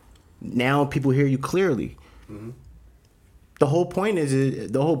tone. Now people hear you clearly. Mm-hmm. The whole point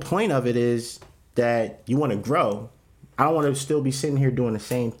of it is that you want to grow. I don't want to still be sitting here doing the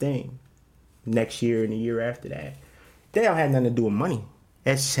same thing. next year and the year after that. They don't have nothing to do with money.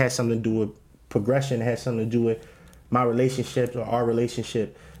 It just has something to do with progression. It has something to do with my relationships or our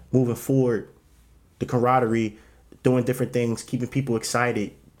relationship moving forward, the camaraderie, doing different things, keeping people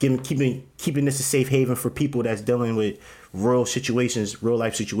excited, keeping this a safe haven for people that's dealing with real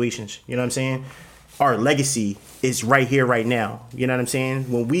life situations. You know what I'm saying? Our legacy is right here, right now. You know what I'm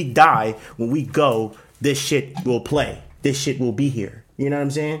saying? When we die, when we go, this shit will play. This shit will be here. You know what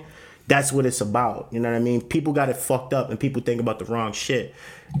I'm saying? That's what it's about. You know what I mean? People got it fucked up and people think about the wrong shit.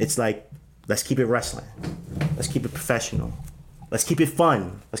 It's like, let's keep it wrestling. Let's keep it professional. Let's keep it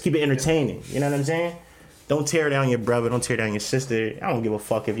fun. Let's keep it entertaining. You know what I'm saying? Don't tear down your brother. Don't tear down your sister. I don't give a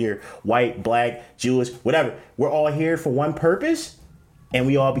fuck if you're white, black, Jewish, whatever. We're all here for one purpose, and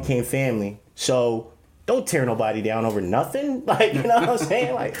we all became family. So don't tear nobody down over nothing. Like, you know what I'm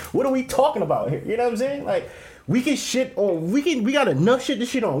saying? Like, what are we talking about here? You know what I'm saying? Like, we can shit on. We got enough shit to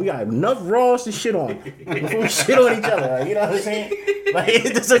shit on. We got enough Raws to shit on before we shit on each other. Like, you know what I'm saying? Like,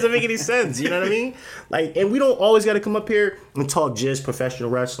 it just doesn't make any sense. You know what I mean? Like, and we don't always got to come up here and talk just professional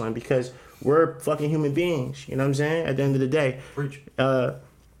wrestling because we're fucking human beings. You know what I'm saying? At the end of the day. Preach. What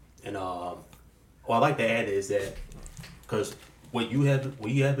I like to add is that because what you have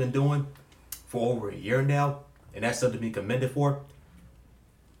been doing for over a year now, and that's something to be commended for.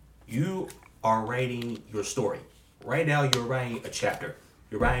 You are writing your story. Right now, you're writing a chapter.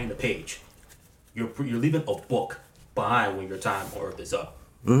 You're writing a page. You're leaving a book behind when your time on Earth is up.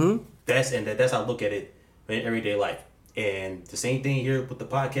 Mm-hmm. That's how I look at it in everyday life. And the same thing here with the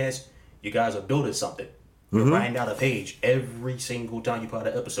podcast. You guys are building something. You're writing out a page every single time you put out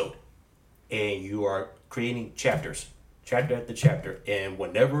an episode. And you are creating chapter after chapter. And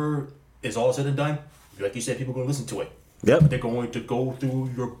whenever it's all said and done, like you said, people are going to listen to it. Yep. They're going to go through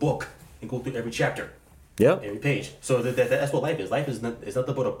your book and go through every chapter. Yep. Every page. So that's what life is. Life is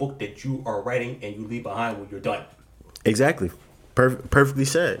nothing but a book that you are writing and you leave behind when you're done. Exactly. Perfectly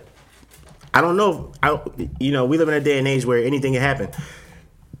said. I don't know. We live in a day and age where anything can happen.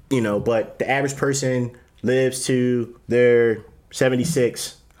 But the average person lives to their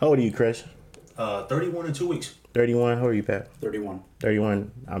 76. How old are you, Chris? 31 in 2 weeks. 31. How old are you, Pat? 31.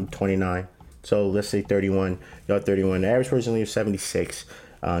 31. I'm 29. So let's say 31. Y'all 31. The average person lives 76.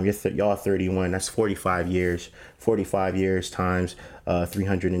 Y'all 31. That's 45 years. 45 years times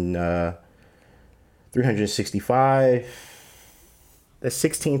 365. That's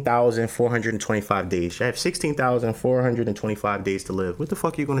 16,425 days. I have 16,425 days to live. What the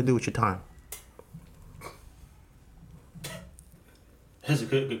fuck are you going to do with your time? That's a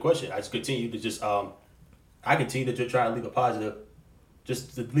good question. I just continue to continue to try to leave a positive,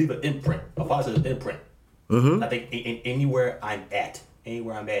 just to leave an imprint, a positive imprint. Mm-hmm. I think anywhere I'm at,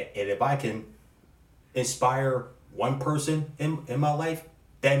 and if I can inspire one person in my life,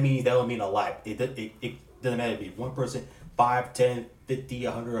 that will mean a lot. It doesn't matter if it's one person, 5, 10, 50,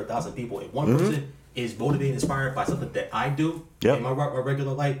 100, 1,000 people. If one person is motivated, inspired by something that I do in my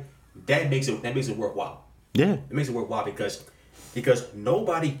regular life, that makes it worthwhile. Yeah, it makes it worthwhile because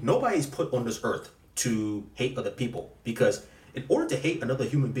nobody's put on this earth to hate other people. Because in order to hate another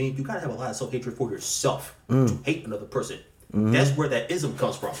human being, you gotta have a lot of self-hatred for yourself to hate another person. Mm-hmm. That's where that ism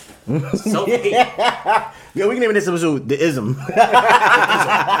comes from. Self-hate. Yo, we can name this episode the ism.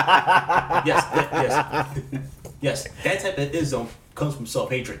 Yes. That type of ism comes from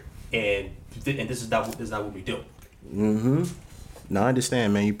self-hatred, and this is not what we do. Mm-hmm. No, I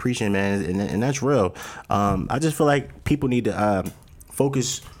understand, man. You preaching, man, and that's real. I just feel like people need to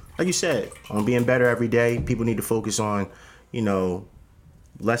focus, like you said, on being better every day. People need to focus on,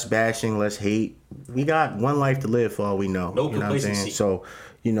 less bashing, less hate. We got one life to live for all we know. No complacency. Know what I'm saying? So,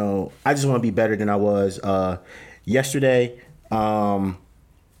 I just want to be better than I was yesterday. As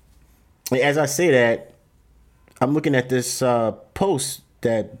I say that, I'm looking at this post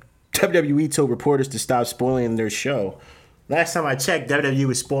that WWE told reporters to stop spoiling their show. Last time I checked, WWE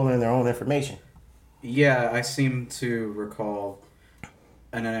was spoiling their own information. Yeah, I seem to recall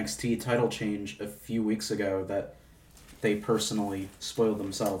an NXT title change a few weeks ago that they personally spoiled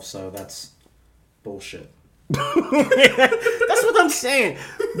themselves, so that's bullshit. That's what I'm saying.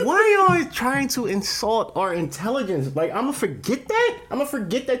 Why are y'all trying to insult our intelligence? Like, I'm gonna forget that? I'm gonna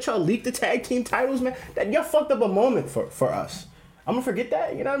forget that y'all leaked the tag team titles, man? That y'all fucked up a moment for us. I'm gonna forget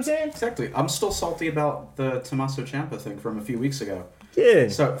that, you know what I'm saying? Exactly. I'm still salty about the Tommaso Ciampa thing from a few weeks ago. Yeah.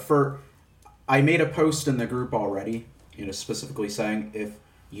 So I made a post in the group already, specifically saying if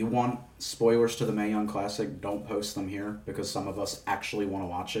you want spoilers to the Mae Young Classic, don't post them here because some of us actually want to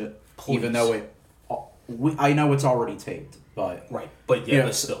watch it. Please. Even though I know it's already taped, but right. But yeah,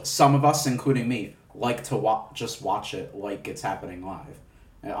 but still, some of us, including me, like to just watch it like it's happening live.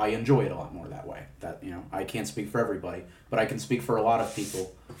 I enjoy it a lot more that way. That I can't speak for everybody, but I can speak for a lot of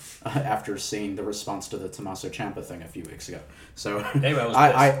people after seeing the response to the Tommaso Ciampa thing a few weeks ago. So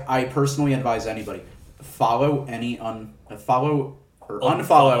I personally advise anybody follow or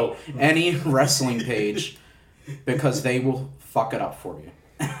unfollow any wrestling page because they will fuck it up for you.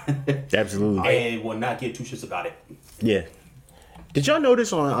 Absolutely. I will not give two shits about it. Yeah. Did y'all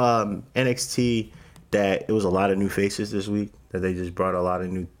notice on NXT that it was a lot of new faces this week? That they just brought a lot of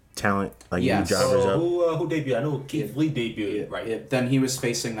new talent, like new drivers up? Who debuted? I know Keith Lee debuted, right? Yeah. Then he was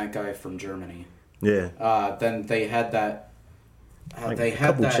facing that guy from Germany. Yeah. Then they had that. They a had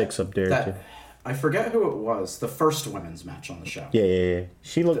couple that, chicks up there, too. I forget who it was. The first women's match on the show. Yeah.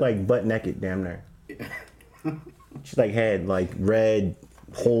 She looked like butt naked, damn near. She had red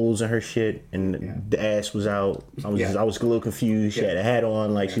holes in her shit, and the ass was out. I was a little confused. She had a hat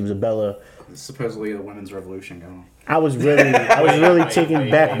on, she was a Bella. Supposedly the women's revolution going on. I was really taken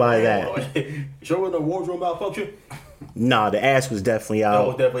back by that. Sure, in the wardrobe malfunction. Nah, the ass was definitely out. It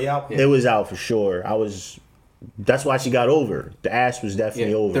was definitely out. It was out for sure. That's why she got over. The ass was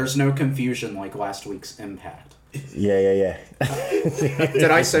definitely over. There's no confusion like last week's Impact. Yeah.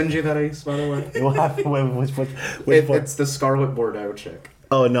 Did I send you that, Ace, by the way? What happened? It's the Scarlet Bordeaux chick.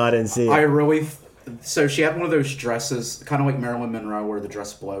 Oh, no, I didn't see it. So she had one of those dresses, kind of like Marilyn Monroe, where the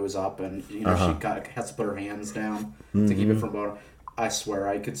dress blows up and, she has to put her hands down to keep it from blowing. I swear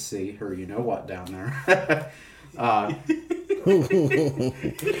I could see her you-know-what down there.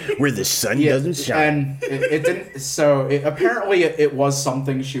 Where the sun doesn't shine. And it didn't... So, apparently it was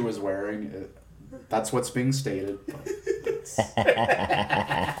something she was wearing. That's what's being stated.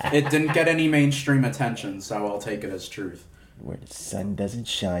 It didn't get any mainstream attention, so I'll take it as truth. Where the sun doesn't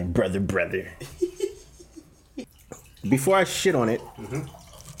shine, brother. Before I shit on it,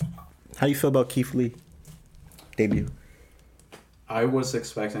 how you feel about Keith Lee debut? I was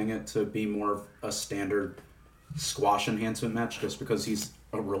expecting it to be more of a standard squash enhancement match just because he's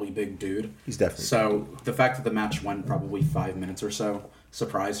a really big dude. He's definitely so the fact that the match went probably 5 minutes or so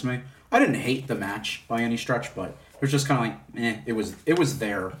surprised me. I didn't hate the match by any stretch, but it was just kind of it was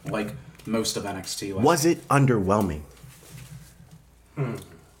there like most of NXT. Was it underwhelming?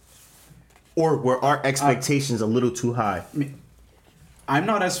 Or were our expectations a little too high? I'm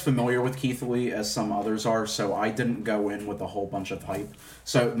not as familiar with Keith Lee as some others are, so I didn't go in with a whole bunch of hype.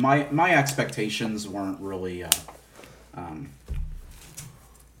 So my expectations weren't really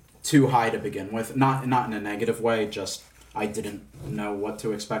too high to begin with. Not in a negative way, just I didn't know what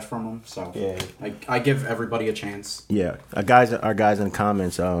to expect from him. So I give everybody a chance. Yeah, our guys in the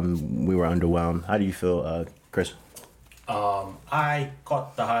comments, we were underwhelmed. How do you feel, Chris? I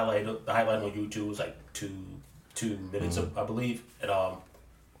caught the highlight on YouTube. It was like two minutes, I believe. And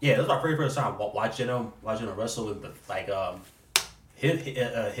it was my very first time watching him wrestle. But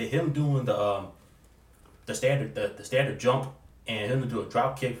him doing the standard jump and him to do a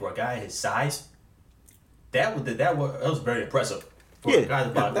drop kick for a guy his size. That was very impressive. For a guy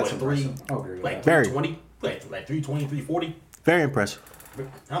about that's 320, 340. Very impressive.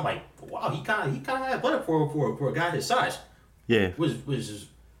 I'm like, wow, he kind of athletic for a guy his size. Yeah. It was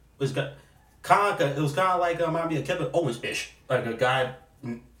kind of like might be a Kevin Owens ish, like a guy.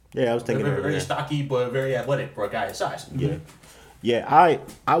 Yeah, I was thinking very stocky but very athletic for a guy his size. Yeah.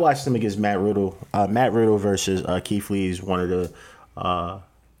 I watched him against Matt Riddle. Matt Riddle versus Keith Lee is one of the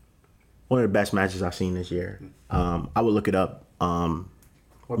best matches I've seen this year. I would look it up.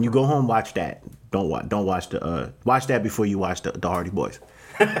 When you go home, watch that. Don't watch watch that before you watch the Hardy Boys.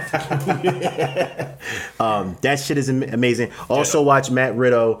 That shit is amazing. Also watch Matt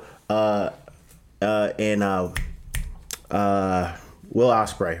Riddle and Will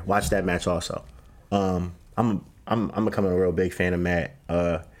Ospreay. Watch that match also. I'm becoming a real big fan of Matt.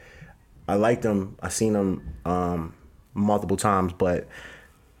 I liked him. I seen him multiple times, but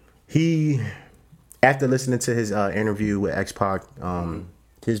he, after listening to his interview with X-Pac,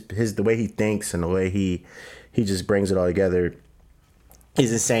 his the way he thinks and the way he just brings it all together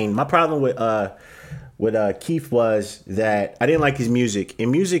is insane. My problem with Keith was that I didn't like his music,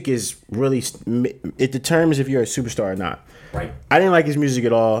 and music is really, it determines if you're a superstar or not. Right. I didn't like his music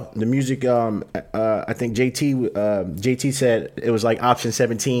at all. The music, I think JT said it was like option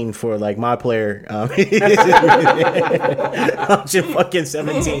 17 for like my player. Option fucking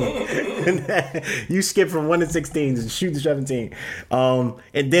 17. You skip from 1 to 16 and shoot to 17. And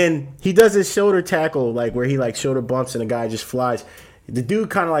then he does his shoulder tackle, like where he like shoulder bumps and the guy just flies. The dude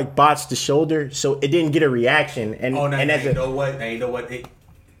kind of like botched the shoulder, so it didn't get a reaction. And you know what?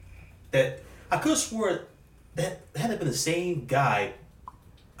 That I could have swore that had been the same guy.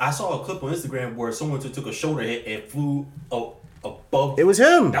 I saw a clip on Instagram where someone took a shoulder hit and flew above. It was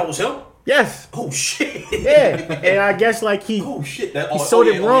him. That was him. Yes. Oh shit. Yeah, and I guess like he sold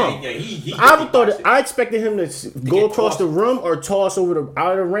it wrong. I expected him to go across the room or toss over the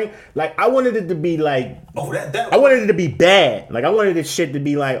out of the ring. Like I wanted it to be like, I wanted it to be bad. Like I wanted this shit to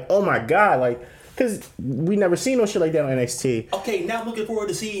be like, oh my god, like because we never seen no shit like that on NXT. Okay, now I'm looking forward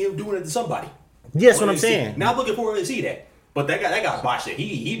to seeing him doing it to somebody. Yes, what I'm saying. Now I'm looking forward to see that. But that guy botched it.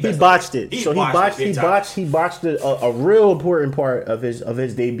 He botched it. He botched a real important part of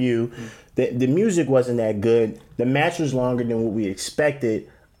his debut. The music wasn't that good. The match was longer than what we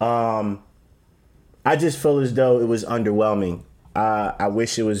expected. I just feel as though it was underwhelming. I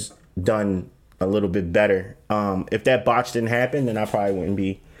wish it was done a little bit better. If that botch didn't happen, then I probably wouldn't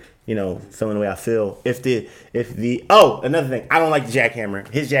be, feeling the way I feel. Another thing, I don't like the jackhammer.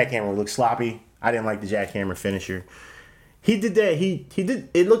 His jackhammer looked sloppy. I didn't like the jackhammer finisher. He did that. He did.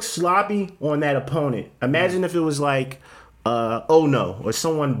 It looked sloppy on that opponent. Imagine if it was like, oh no, or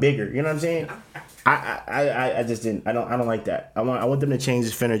someone bigger. You know what I'm saying? I just didn't. I don't like that. I want them to change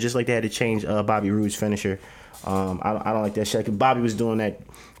his finisher, just like they had to change Bobby Roode's finisher. I don't like that shit. 'Cause Bobby was doing that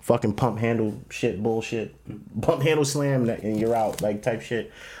fucking pump handle shit bullshit, pump handle slam, and you're out like type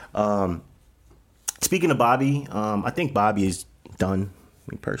shit. Speaking of Bobby, I think Bobby is done.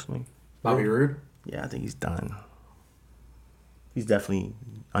 Me personally, Bobby Roode. Yeah, I think he's done. He's definitely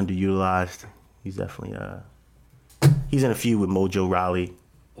underutilized. He's definitely he's in a feud with Mojo Rawley.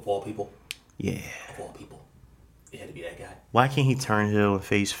 Of all people. Yeah. Of all people. It had to be that guy. Why can't he turn heel and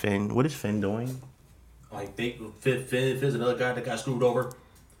face Finn? What is Finn doing? Like Finn's another guy that got screwed over.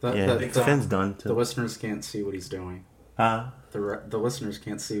 Finn's done too. The listeners can't see what he's doing. Huh? The listeners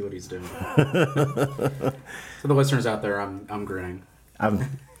can't see what he's doing. So the listeners out there, I'm grinning.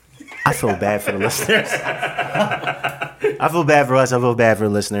 I feel bad for the listeners. I feel bad for us. I feel bad for the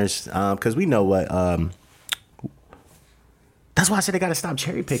listeners because we know what. That's why I said they got to stop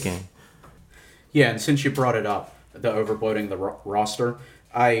cherry picking. Yeah, and since you brought it up, the overbloating the roster,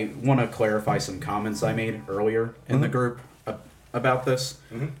 I want to clarify some comments I made earlier in the group about this.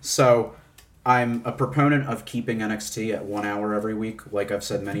 Mm-hmm. So I'm a proponent of keeping NXT at 1 hour every week, like I've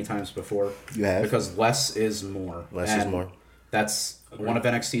said many times before. You have? Because less is more. Less is more. That's one of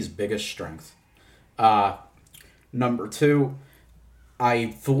NXT's biggest strengths. Number two,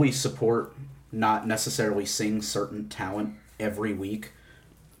 I fully support not necessarily seeing certain talent every week,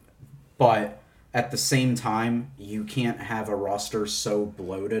 but at the same time, you can't have a roster so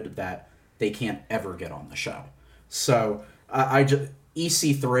bloated that they can't ever get on the show. So I just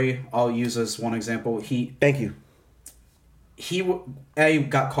EC3, I'll use as one example. Thank you. He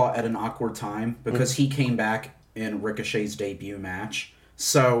got caught at an awkward time because he came back in Ricochet's debut match.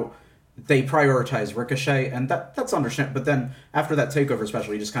 So they prioritized Ricochet, and that's understandable. But then after that takeover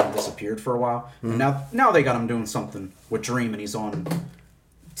special, he just kind of disappeared for a while. And now they got him doing something with Dream, and he's on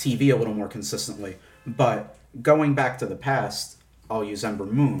TV a little more consistently. But going back to the past, I'll use Ember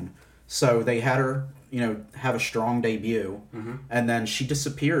Moon. So they had her, have a strong debut, and then she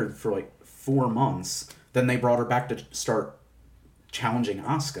disappeared for like 4 months. Then they brought her back to start challenging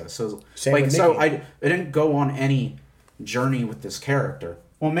Asuka. So I didn't go on any journey with this character.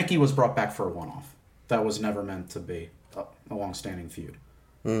 Well, Mickey was brought back for a one-off. That was never meant to be a long-standing feud.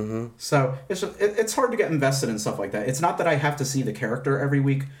 Mm-hmm. So it's hard to get invested in stuff like that. It's not that I have to see the character every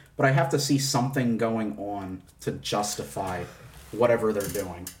week, but I have to see something going on to justify whatever they're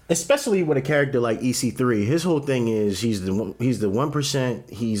doing. Especially with a character like EC3, his whole thing is he's the 1%.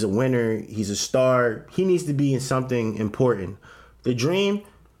 He's a winner. He's a star. He needs to be in something important. The Dream,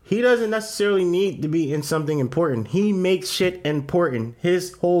 he doesn't necessarily need to be in something important. He makes shit important.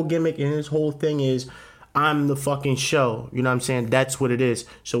 His whole gimmick and his whole thing is, I'm the fucking show. You know what I'm saying? That's what it is.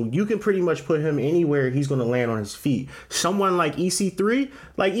 So you can pretty much put him anywhere, he's going to land on his feet. Someone like EC3,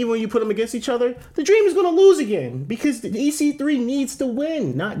 like even when you put them against each other, the Dream is going to lose again because the EC3 needs to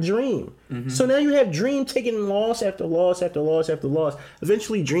win, not Dream. Mm-hmm. So now you have Dream taking loss after loss after loss after loss.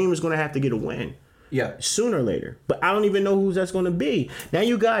 Eventually Dream is going to have to get a win. Yeah, sooner or later. But I don't even know who that's going to be. Now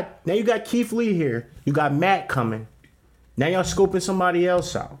you got Keith Lee here. You got Matt coming. Now y'all scoping somebody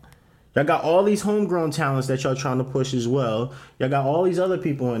else out. Y'all got all these homegrown talents that y'all trying to push as well. Y'all got all these other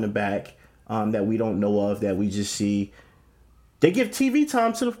people in the back that we don't know of, that we just see. They give TV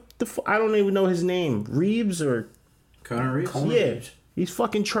time to the I don't even know his name. Reeves or Conor Reeves? Yeah. He's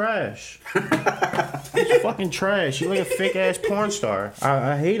fucking trash. He's fucking trash. He's like a fake ass porn star.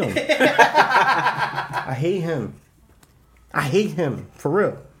 I hate him. I hate him. I hate him. For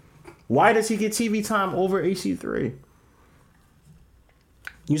real. Why does he get TV time over EC3?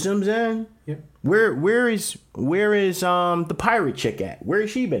 You see what I'm saying? Yeah. Where is the pirate chick at? Where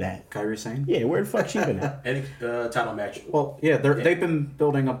has she been at? Kairi Sane? Yeah, where the fuck she been at? Any title match. Well, yeah, they've been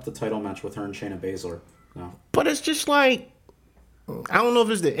building up the title match with her and Shayna Baszler. No. But it's just like, I don't know if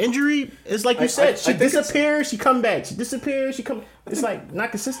it's the injury. It's like you said, she disappears, she come back. She disappears, she come. It's like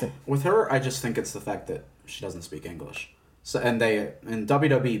not consistent. With her, I just think it's the fact that she doesn't speak English. So, and they in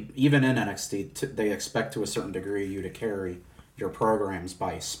WWE, even in NXT, they expect to a certain degree you to carry your programs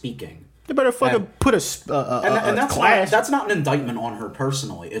by speaking. They better fucking put and that's class. that's not an indictment on her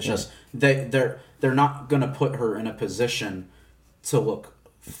personally. It's just they're not gonna put her in a position to look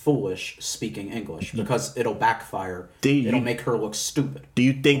foolish speaking English because it'll backfire. It'll make her look stupid. Do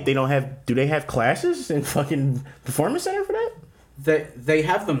you think they don't have? Do they have classes in fucking performance center for that? They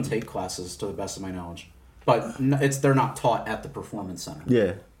have them take classes to the best of my knowledge, but they're not taught at the performance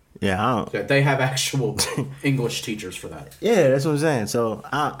center. Yeah, I don't. They have actual English teachers for that. Yeah, that's what I'm saying. So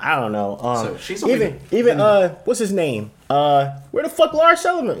I don't know. So she's even what's his name? Where the fuck Lars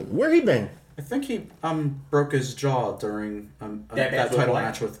Sullivan? Where he been? I think he broke his jaw during that title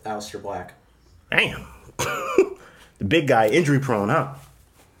match with Aleister Black. Damn. The big guy, injury prone, huh?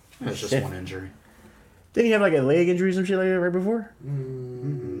 It's just one injury. Didn't he have like a leg injury or some shit like that right before?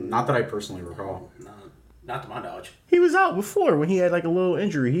 Not that I personally recall. Not to my knowledge. He was out before when he had like a little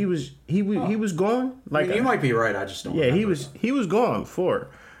injury. He was gone. Like I mean, you might be right. I just don't. Yeah, remember. he was gone before.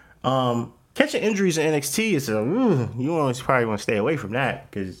 Catching injuries in NXT is you always probably want to stay away from that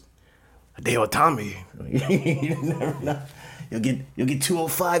because Hideo Itami. You never know. You'll get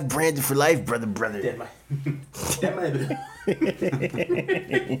 205 branded for life, brother. That might that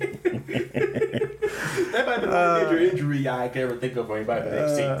might be the only major injury I can ever think of for anybody but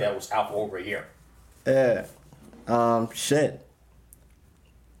NXT that was out for over a year. Yeah. Shit.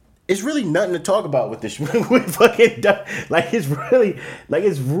 It's really nothing to talk about with this. With fucking it's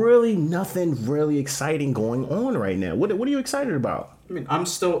really nothing really exciting going on right now. What are you excited about? I mean, I'm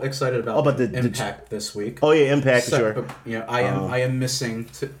still excited about the Impact this week. Oh yeah, Impact for sure. But, I am missing.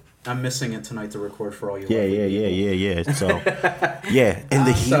 I'm missing it tonight to record for all you. Yeah. So in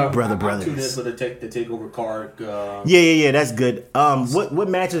the heat, brothers. I'm tuned in for the takeover card. Yeah. That's good. What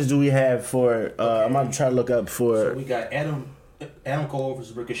matches do we have for? I'm gonna try to look up for. So we got Adam Cole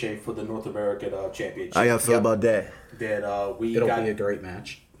versus Ricochet for the North American Championship. How y'all feel about that? Then it'll be a great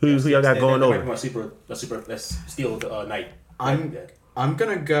match. Who y'all got going over? Let's steal the night. I'm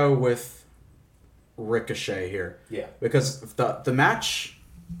gonna go with Ricochet here. Yeah. Because the match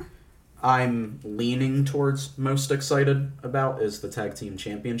I'm leaning towards most excited about is the Tag Team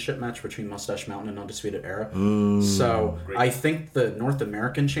Championship match between Mustache Mountain and Undisputed Era. So great. I think the North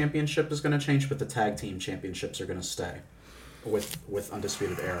American Championship is going to change, but the Tag Team Championships are going to stay with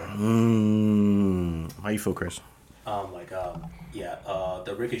Undisputed Era. How you feel, Chris?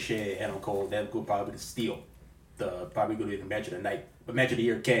 The Ricochet and Adam Cole, that will probably steal. Probably going to be the match of the night, but match of the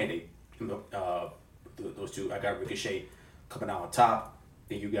year candidate. Those two, I got Ricochet coming out on top.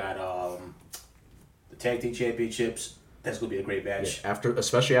 Then you got the Tag Team Championships. That's going to be a great match. Yeah,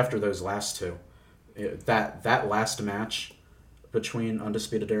 especially after those last two. That last match between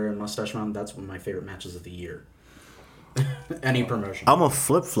Undisputed Era and Mustache Mountain, that's one of my favorite matches of the year. Any promotion. I'm going to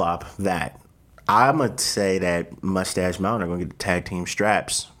flip-flop that. I'm going to say that Mustache Mountain are going to get the tag team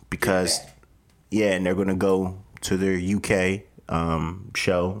straps because, and they're going to go to their UK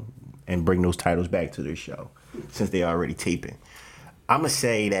show and bring those titles back to their show since they're already taping. I'm going to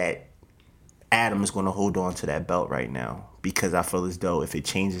say that Adam is going to hold on to that belt right now because I feel as though if it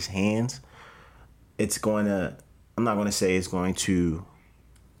changes hands, it's going to, I'm not going to say it's going to,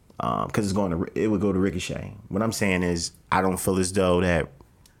 because it would go to Ricochet. What I'm saying is I don't feel as though that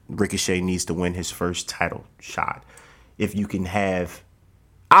Ricochet needs to win his first title shot. If you can have,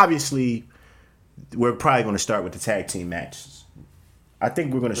 obviously, we're probably going to start with the tag team matches. I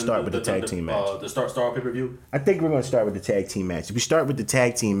think we're going to start with the tag team match. The Star pay-per-view? I think we're going to start with the tag team match. If we start with the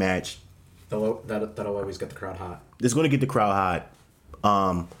tag team match, that'll always get the crowd hot. It's going to get the crowd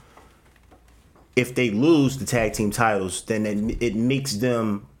hot. If they lose the tag team titles, then it makes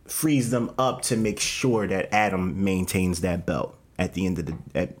them, frees them up to make sure that Adam maintains that belt at the end of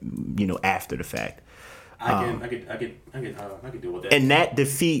after the fact. I can deal with that. And that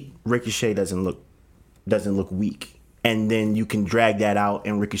defeat, Ricochet doesn't look weak. And then you can drag that out,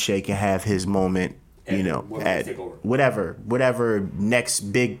 and Ricochet can have his moment, at whatever next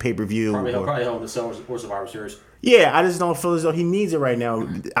big pay-per-view. Probably Hell in the Cell or Survivor Series. Yeah, I just don't feel as though he needs it right now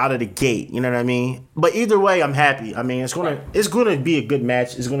out of the gate. You know what I mean? But either way, I'm happy. I mean, it's gonna be a good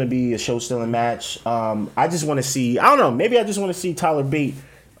match. It's gonna be a show-stealing match. I just want to see. I don't know. Maybe I just want to see Tyler Bate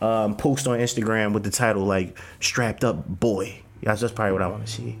post on Instagram with the title like "Strapped Up Boy." That's probably what I want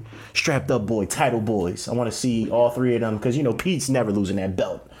to see. Strapped up boy, title boys. I want to see all three of them because Pete's never losing that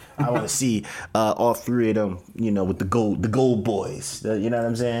belt. I want to see all three of them, with the gold boys. You know what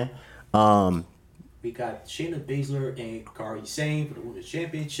I'm saying? We got Shayna Baszler and Kairi Sane for the Women's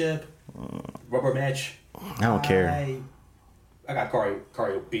Championship. Rubber match. I don't care. I got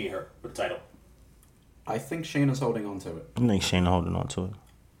Kairi beating her for the title. I think Shayna's holding on to it. I think Shayna holding on to it.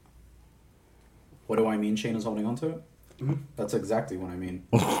 What do I mean Shayna's holding on to it? Mm-hmm. That's exactly what I mean.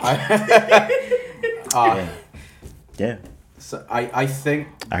 Yeah. So I think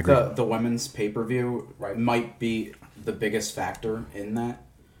I agree. the women's pay-per-view might be the biggest factor in that.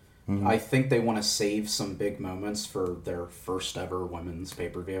 Mm-hmm. I think they want to save some big moments for their first ever women's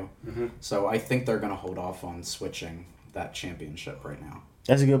pay-per-view. Mm-hmm. So I think they're going to hold off on switching that championship right now.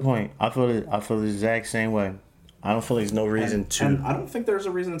 That's a good point. I feel the exact same way. I don't feel there's no reason to. And I don't think there's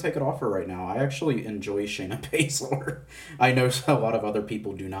a reason to take it off her right now. I actually enjoy Shayna Baszler. I know a lot of other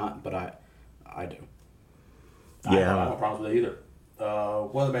people do not, but I do. Yeah, I don't have a problem with that either.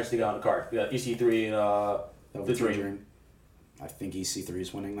 What other match they got on the card? We got EC3 and the Dream. I think EC3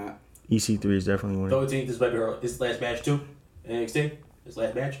 is winning that. EC3 is definitely winning. So this might be his last match too in NXT? His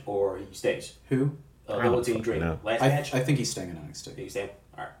last match? Or he stays? Who? Velveteen Dream. Know. Last match? I think he's staying in NXT. He's staying?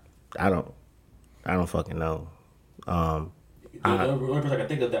 Alright. I don't fucking know. The only person I can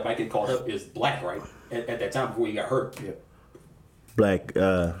think of that might get called up is Black, right? At that time before he got hurt. Yep.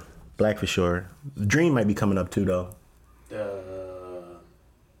 Black for sure. Dream might be coming up too though.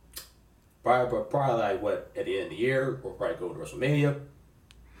 Probably like what, at the end of the year, or probably go to WrestleMania.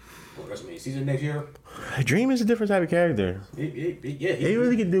 Or WrestleMania season next year. Dream is a different type of character. He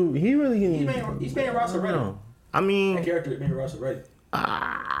really can. He's main roster ready. I mean, that character is main roster ready.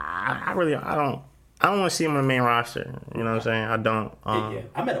 I don't want to see him on the main roster. You know what I'm saying? I don't. Yeah,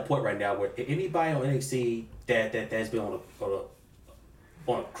 I'm at a point right now where anybody on NXT that's been on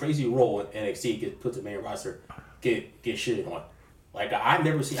a crazy roll in NXT gets put to the main roster, get shitted on. Like I've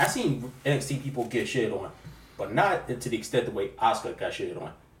seen NXT people get shitted on, but not to the extent the way Asuka got shitted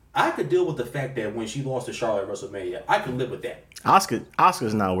on. I could deal with the fact that when she lost to Charlotte at WrestleMania, I could live with that.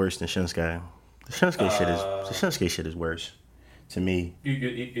 Asuka's not worse than Shinsuke. The Shinsuke shit is worse to me.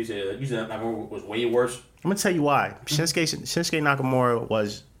 You said that was way worse. I'm gonna tell you why. Shinsuke Nakamura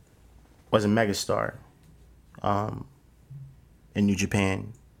was a megastar in New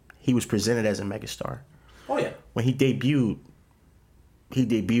Japan. He was presented as a megastar. Oh yeah. When he debuted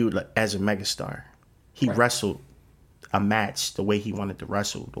as a megastar. He wrestled a match the way he wanted to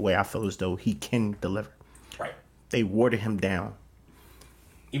wrestle, the way I feel as though he can deliver. Right. They watered him down.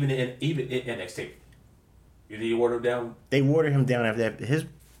 Even in NXT. You think you watered him down? They watered him down after that.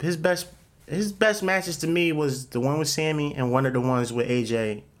 His best matches to me was the one with Sammy and one of the ones with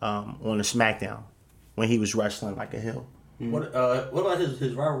AJ on the SmackDown when he was wrestling like a heel. Mm-hmm. What about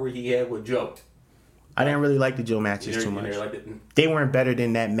his rivalry he had with Joe? I didn't really like the Joe matches too much. They weren't better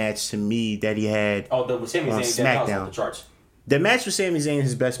than that match to me that he had with Sami on Zayn, SmackDown. that was off the charts. The match with Sami Zayn is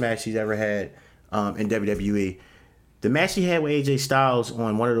his best match he's ever had in WWE. The match he had with AJ Styles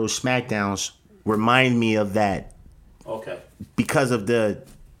on one of those SmackDowns remind me of that. Okay. Because of the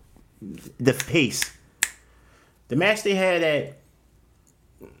pace. The match they had at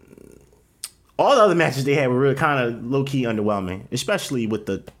all the other matches they had were really kind of low-key underwhelming, especially with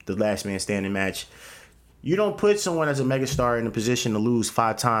the last man standing match. You don't put someone as a megastar in a position to lose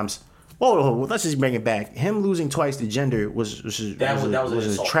 5 times. Whoa, let's just bring it back. Him losing twice to Gender was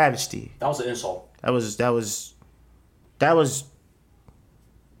a travesty. That was an insult. That was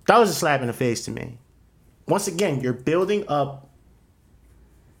a slap in the face to me. Once again, you're building up,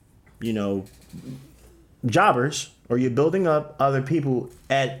 jobbers, or you're building up other people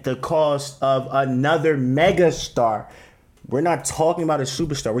at the cost of another megastar. We're not talking about a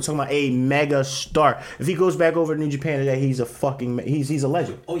superstar. We're talking about a mega star. If he goes back over to New Japan today, he's a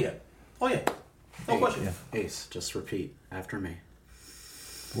legend. Oh yeah. No question. Yeah. Ace, just repeat after me.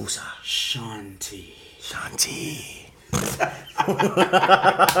 Wusa. Shanti.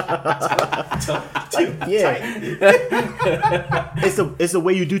 Yeah. It's the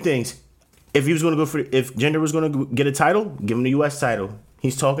way you do things. If Jinder was gonna get a title, give him the U.S. title.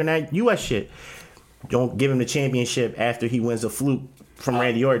 He's talking that U.S. shit. Don't give him the championship after he wins a fluke from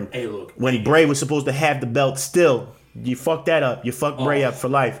Randy Orton. Hey, look. When Bray was supposed to have the belt still, you fucked that up. You fucked Bray up for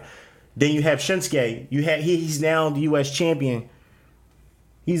life. Then you have Shinsuke. He's now the U.S. champion.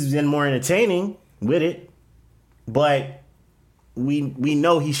 He's been more entertaining with it, but we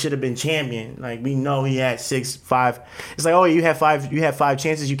know he should have been champion. Like, we know he had 5. It's like, oh, you have 5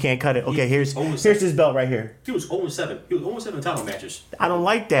 chances, you can't cut it. Okay, here's this belt right here. He was 0-7. He was 0-7 title matches. I don't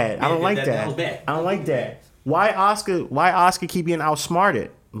like that. I don't like that. That was bad. I don't like that. Why Oscar keep getting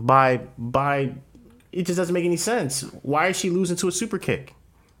outsmarted by it just doesn't make any sense. Why is she losing to a super kick?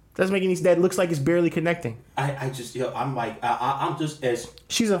 Doesn't make any sense. That looks like it's barely connecting. I just, I'm like, I'm just as...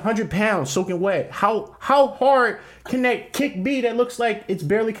 She's 100 pounds soaking wet. How hard can that kick be that looks like it's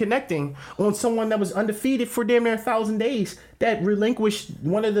barely connecting on someone that was undefeated for damn near 1,000 days, that relinquished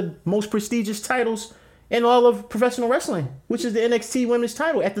one of the most prestigious titles in all of professional wrestling, which is the NXT Women's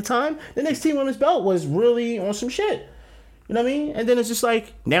title. At the time, the NXT Women's belt was really on some shit. You know what I mean? And then it's just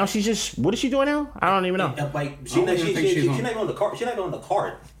like, now she's just, what is she doing now? I don't even know. Like, she's not even on the card. She's not even on the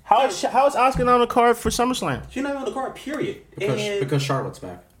card. How is Asuka not on the card for SummerSlam? She's not even on the card, period. Because Charlotte's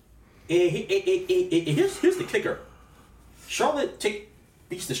back. Here's the kicker. Charlotte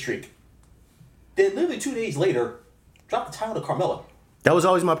beats the streak. Then literally 2 days later, drop the title to Carmella. That was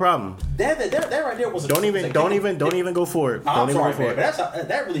always my problem. That right there was. Don't even go for it. I'm sorry, man, but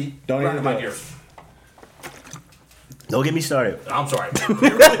that really don't even my ears. Don't get me started. I'm sorry. I'm sorry.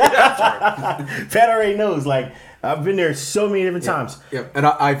 Pat already knows. Like, I've been there so many different times. Yeah, and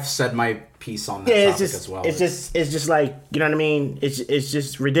I've said my piece on that topic as well. It's just like, you know what I mean? It's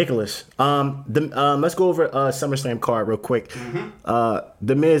just ridiculous. Let's go over SummerSlam card real quick. Mm-hmm.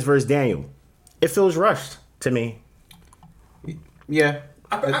 The Miz versus Daniel. It feels rushed to me. Yeah,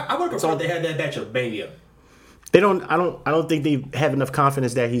 I would prefer they had that match of Mania. I don't think they have enough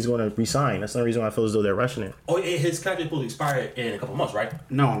confidence that he's going to resign. That's the only reason why I feel as though they're rushing it. Oh, his contract will expire in a couple months, right?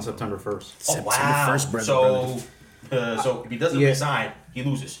 No, on September 1st. Oh, wow. September 1st, brother. So if he doesn't resign, he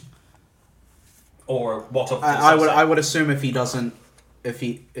loses. Or walks up. I would assume if he doesn't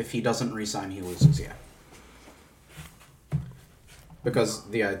resign, he loses. Yeah. Because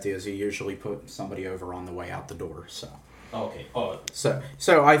the idea is you usually put somebody over on the way out the door. So. Okay.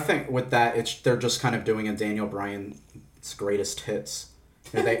 So I think with that, they're just kind of doing a Daniel Bryan's greatest hits.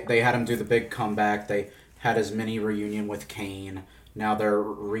 You know, they had him do the big comeback. They had his mini reunion with Kane. Now they're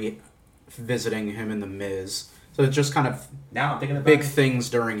revisiting him in the Miz. So it's just kind of now I'm thinking about big things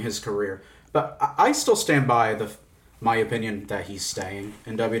during his career. But I still stand by my opinion that he's staying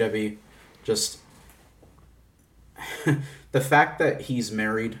in WWE. Just the fact that he's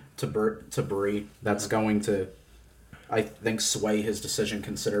married to Brie, that's going to, I think, sway his decision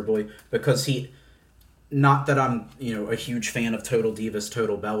considerably, because not that I'm, a huge fan of Total Divas,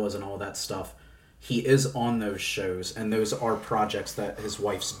 Total Bellas, and all that stuff. He is on those shows, and those are projects that his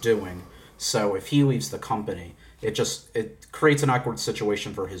wife's doing. So if he leaves the company, it creates an awkward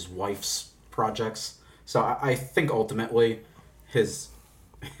situation for his wife's projects. So I think ultimately his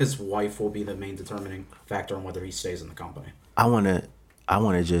wife will be the main determining factor on whether he stays in the company. I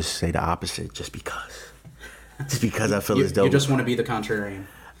wanna just say the opposite, just because. Just because I feel as though... You just want to be the contrarian.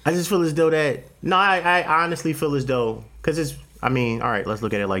 I just feel as though that... No, I honestly feel as though... Because it's... I mean, all right, let's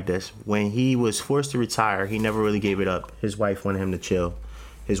look at it like this. When he was forced to retire, he never really gave it up. His wife wanted him to chill.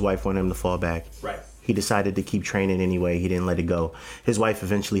 His wife wanted him to fall back. Right. He decided to keep training anyway. He didn't let it go. His wife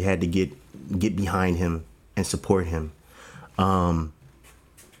eventually had to get behind him and support him.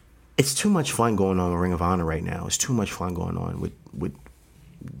 It's too much fun going on with Ring of Honor right now. It's too much fun going on with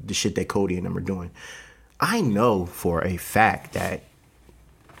the shit that Cody and them are doing. I know for a fact that,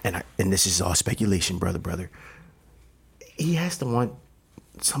 and this is all speculation, brother, he has to want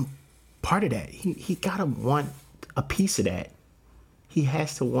some part of that. He gotta want a piece of that. He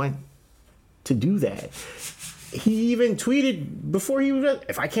has to want to do that. He even tweeted before he was,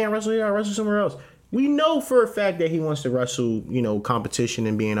 if I can't wrestle here, I'll wrestle somewhere else. We know for a fact that he wants to wrestle, competition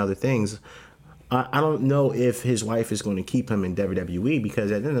and be in other things. I don't know if his wife is going to keep him in WWE, because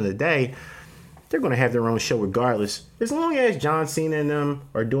at the end of the day, they're going to have their own show regardless. As long as John Cena and them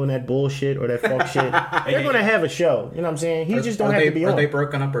are doing that bullshit or that fuck shit, they're going to have a show. You know what I'm saying? He just don't have to be on. Are they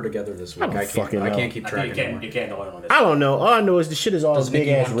broken up or together this week? I can't keep track anymore. You can't know on this. I don't know. All I know is the shit is all big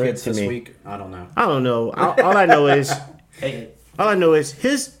ass ripped to this me. Week? I don't know. All I know is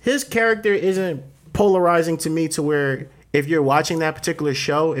his character isn't polarizing to me to where if you're watching that particular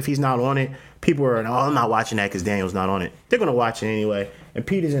show, if he's not on it, people are, I'm not watching that because Daniel's not on it. They're going to watch it anyway. And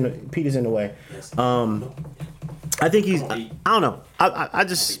Peter's in the way. I think he's. I don't know. I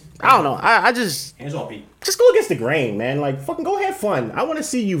don't know. I just. Hands off, Pete. Just go against the grain, man. Like, fucking go have fun. I want to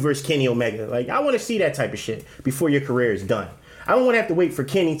see you versus Kenny Omega. Like, I want to see that type of shit before your career is done. I don't want to have to wait for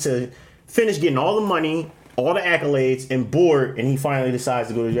Kenny to finish getting all the money, all the accolades, and bored, and he finally decides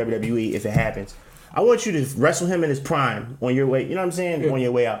to go to WWE if it happens. I want you to wrestle him in his prime on your way. You know what I'm saying? Yeah. On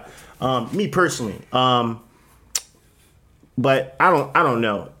your way out. Me personally. But I don't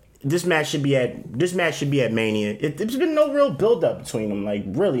know. this match should be at Mania. There's been no real build up between them. Like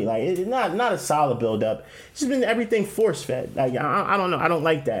really, like it's not a solid build up. It's just been everything force fed. Like I don't know. I don't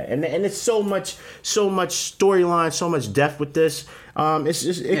like that. And it's so much storyline, so much depth with this. It's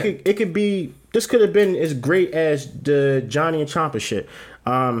just it could be. This could have been as great as the Johnny and Ciampa shit.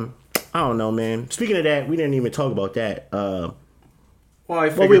 I don't know, man. Speaking of that, we didn't even talk about that. We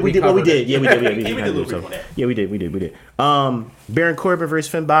did. Yeah, we did. Yeah, we did. Baron Corbin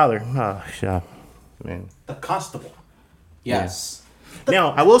versus Finn Balor. Oh, yeah, man. The Constable. Yes.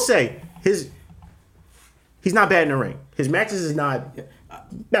 Now, I will say he's not bad in the ring. His matches is not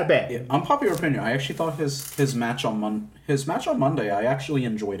bad. Yeah, unpopular opinion. I actually thought his match on Monday. I actually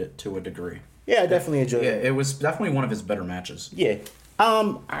enjoyed it to a degree. Yeah, I definitely enjoyed it. Yeah, it was definitely one of his better matches. Yeah.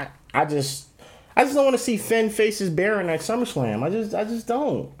 I just don't want to see Finn face his Baron at SummerSlam. I just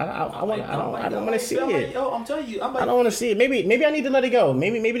don't. I don't want to see it. Yo, I'm telling you, I don't want to see it. Maybe I need to let it go.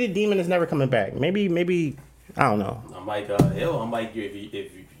 Maybe the demon is never coming back. Maybe I don't know. I'm like,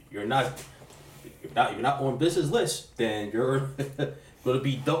 if you're not on Vince's list, then you're gonna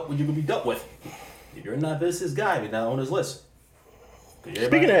be dealt. You're gonna be dealt with. If you're not Vince's guy, you're not on his list.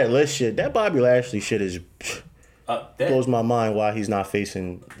 Speaking of that list shit, that Bobby Lashley shit is blows my mind. Why he's not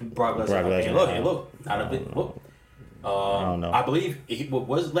facing Brock Lesnar? Hey, look, not a bit. Look, I don't know. I believe he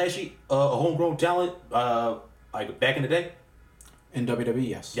was Lashley a homegrown talent. Like back in the day. In WWE,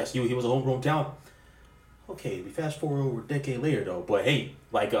 yes. Yes, he was a homegrown talent. Okay, we fast forward over a decade later though. But hey,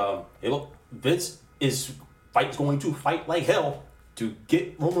 like hey, look, Vince is going to fight like hell to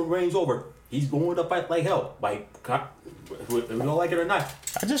get Roman Reigns over. He's going to fight like hell. Like, we don't like it or not.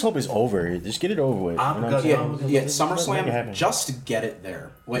 I just hope it's over. Just get it over with. SummerSlam, just get it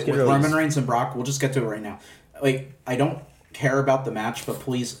there. With Roman Reigns and Brock, we'll just get to it right now. Like, I don't care about the match, but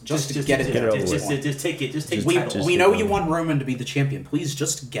please just get it there. Just take it. We know you want Roman to be the champion. Please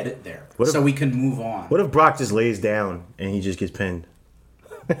just get it there so we can move on. What if Brock just lays down and he just gets pinned?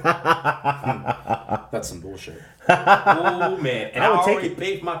 That's some bullshit. Oh man! And I already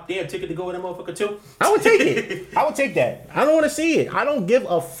paid my damn ticket to go with that motherfucker too. I would take it. I would take that. I don't want to see it. I don't give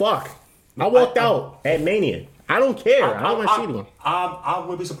a fuck. I walked out at Mania. I don't care. I don't want to see them. I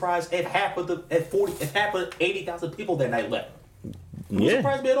wouldn't be surprised if half of 80,000 people that night left. Wouldn't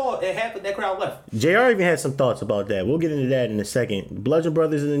surprise me at all if half of that crowd left. JR even had some thoughts about that. We'll get into that in a second. Bludgeon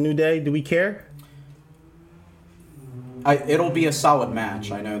Brothers in the New Day. Do we care? It'll be a solid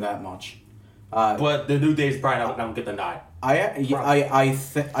match. I know that much. But the New Day's probably not gonna get the nod. I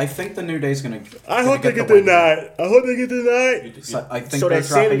think the New Day's gonna. I hope they get the nod. I hope they get the nod. So I think they're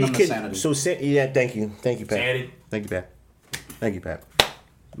dropping them to Sanity. So yeah, thank you, Pat. Sanity. Thank you, Pat.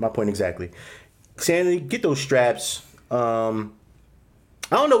 My point exactly. Sanity, get those straps. I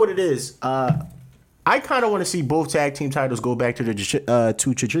don't know what it is. I kind of want to see both tag team titles go back to the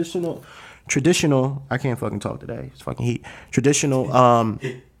traditional. I can't fucking talk today. It's fucking heat. Traditional.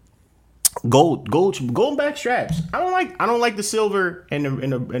 Gold back straps. I don't like the silver and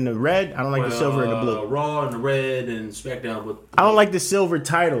the red. I don't like the silver and the blue. Raw and the red and SmackDown. But I don't like the silver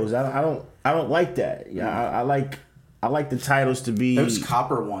titles. I don't like that. Yeah, I like the titles to be those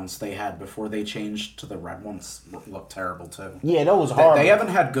copper ones they had before they changed to the red ones look terrible too. Yeah, that was horrible. They haven't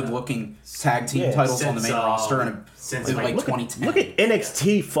had good looking tag team titles on the main roster since like 2010. Look at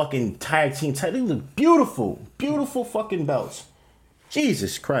NXT fucking tag team titles. They look beautiful fucking belts.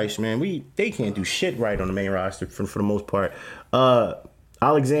 Jesus Christ, man, they can't do shit right on the main roster for the most part.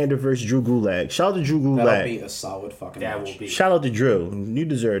 Alexander versus Drew Gulak. Shout out to Drew Gulak. That'll be a solid fucking match. Shout out to Drew. You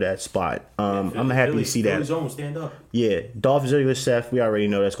deserve that spot. I'm happy to see that. Zone, stand up. Yeah, Dolph Ziggler, Seth. We already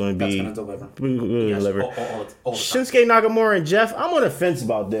know that's going to be. That's going to deliver. We'll deliver. All Shinsuke Nakamura and Jeff. I'm on the fence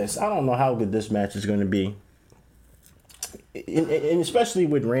about this. I don't know how good this match is going to be. And especially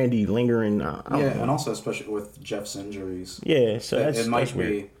with Randy lingering. And also especially with Jeff's injuries. Yeah, so it might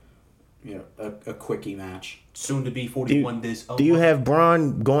be, a quickie match. Soon to be 41 days. Do you have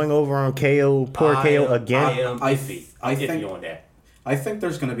Braun going over on KO, KO again? I am iffy. I think think on that. I think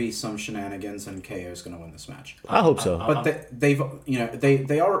there's going to be some shenanigans and KO is going to win this match. I hope so. But they've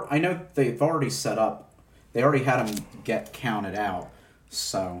I know they've already set up. They already had him get counted out.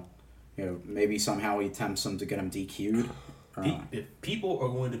 So, maybe somehow he tempts him to get him DQ'd. If people are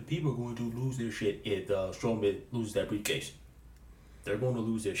going to lose their shit if Strowman loses that briefcase. They're going to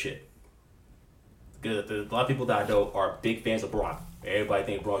lose their shit. Because a lot of people that I know are big fans of Braun. Everybody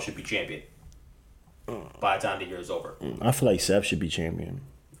thinks Braun should be champion by the time the year is over. I feel like Seth should be champion.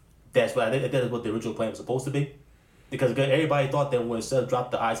 That's what the original plan was supposed to be. Because everybody thought that when Seth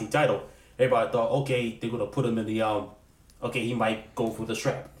dropped the IC title, everybody thought, okay, they're going to put him in the he might go for the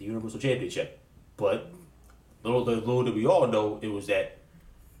strap, the Universal Championship. But little did we all know, it was that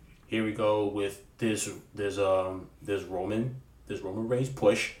here we go with this Roman Reigns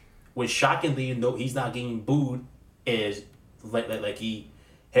push, which shockingly, no, he's not getting booed as like he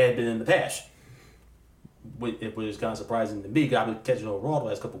had been in the past. It was kind of surprising to me because I've been catching on Raw the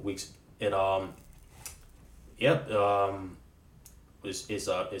last couple of weeks, and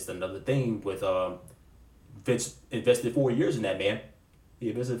it's another thing with Vince invested 4 years in that man. He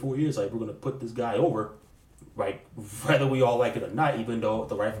invested 4 years. Like, we're gonna put this guy over, right? Whether we all like it or not, even though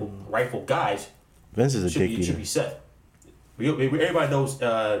the rightful guys, Vince is a should be set. Everybody knows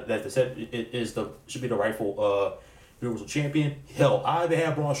that the set should be the rightful Universal Champion. Hell, I even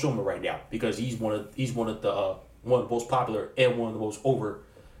have Braun Strowman right now because he's one of the most popular and one of the most over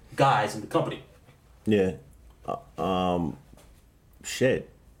guys in the company. Yeah. Shit.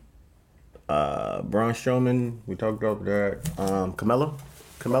 Braun Strowman, we talked about that.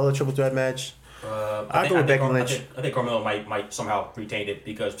 Carmella triple threat match. I go with Becky Lynch. I think Carmella might somehow retain it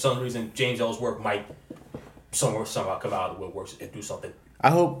because for some reason James Ellsworth might somehow come out of the woodworks and do something.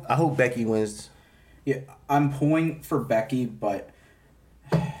 I hope Becky wins. Yeah, I'm pulling for Becky, but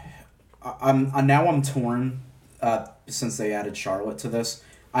I'm torn since they added Charlotte to this.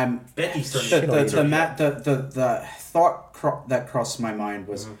 Becky's the thought that crossed my mind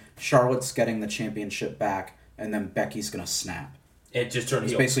was Charlotte's getting the championship back, and then Becky's gonna snap. It just turned.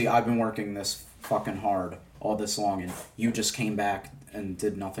 It's basically, I've been working this fucking hard all this long, and you just came back and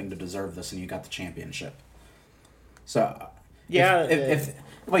did nothing to deserve this, and you got the championship. So, yeah, if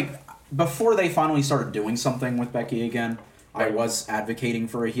like before they finally started doing something with Becky again, right. I was advocating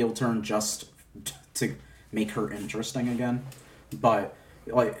for a heel turn just to make her interesting again, but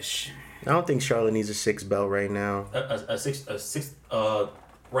like, I don't think Charlotte needs a 6 belt right now. A six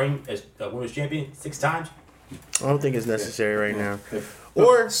reign as women's champion 6 times. I don't think it's necessary right now.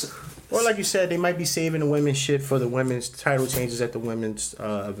 Or like you said, they might be saving the women's shit for the women's title changes at the women's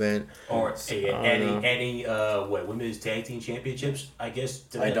event. Or adding women's tag team championships, I guess.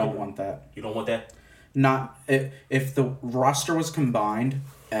 I don't want that. You don't want that? Not if the roster was combined,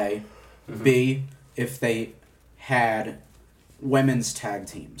 A. Mm-hmm. B, if they had women's tag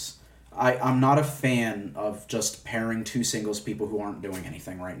teams. I'm not a fan of just pairing 2 singles people who aren't doing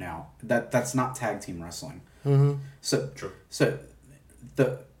anything right now. That's not tag team wrestling. Mm-hmm. So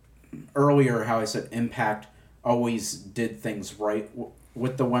the earlier how I said Impact always did things right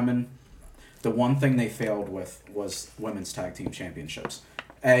with the women. The one thing they failed with was women's tag team championships.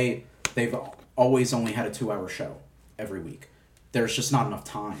 They've always only had a 2-hour show every week. There's just not enough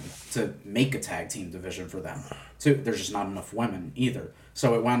time to make a tag team division for them. There's just not enough women either.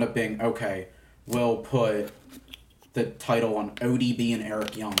 So it wound up being, okay, we'll put the title on ODB and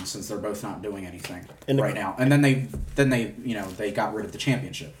Eric Young since they're both not doing anything right now. And then they got rid of the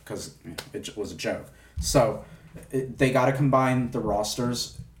championship because it was a joke. So they got to combine the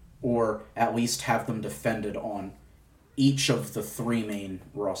rosters or at least have them defended on each of the 3 main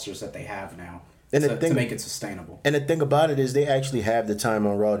rosters that they have now. And to make it sustainable. And the thing about it is they actually have the time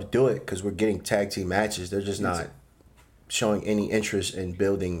on Raw to do it because we're getting tag team matches. They're just not showing any interest in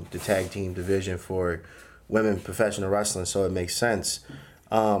building the tag team division for women professional wrestling, so it makes sense.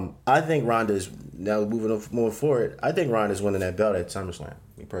 I think Ronda's, now moving forward, I think Ronda's winning that belt at SummerSlam,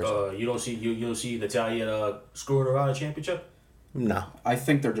 me personally. You don't see Natalya screwing around a championship? No. I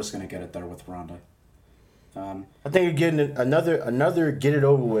think they're just going to get it there with Ronda. I think you're getting another get it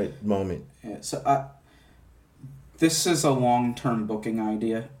over with moment. Yeah, so this is a long-term booking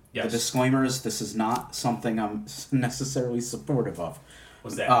idea. Yes. The disclaimer is this is not something I'm necessarily supportive of.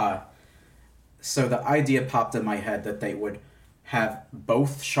 What's that? So the idea popped in my head that they would have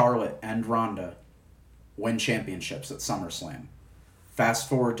both Charlotte and Ronda win championships at SummerSlam. Fast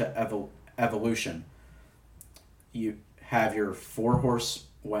forward to Evolution. You have your 4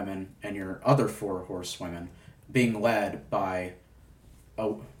 horsewomen and your other 4 horsewomen being led by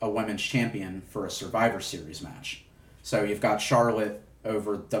a women's champion for a Survivor Series match. So you've got Charlotte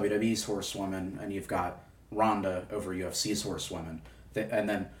over WWE's horsewomen, and you've got Ronda over UFC's horsewomen. And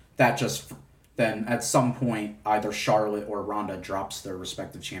then at some point, either Charlotte or Ronda drops their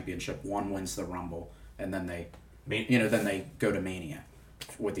respective championship. One wins the Rumble, and then they go to Mania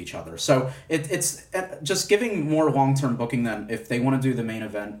with each other. So it's just giving more long-term booking than if they want to do the main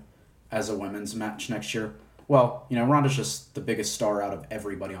event as a women's match next year. Well, Ronda's just the biggest star out of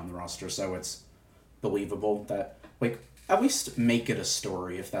everybody on the roster, so it's believable that, at least make it a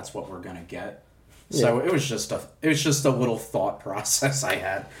story if that's what we're gonna get. Yeah. So it was just a little thought process I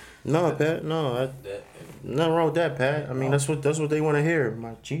had. No, Pat. No, nothing wrong with that, Pat. I mean, that's what they want to hear,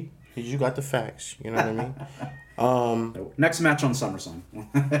 my G. You got the facts. You know what I mean? Next match on SummerSlam.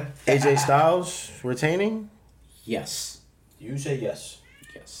 AJ Styles retaining? Yes. You say yes.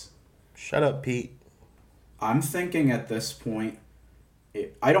 Yes. Shut up, Pete. I'm thinking at this point,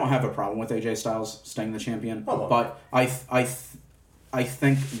 I don't have a problem with AJ Styles staying the champion, but I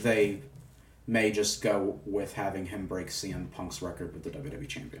think they may just go with having him break CM Punk's record with the WWE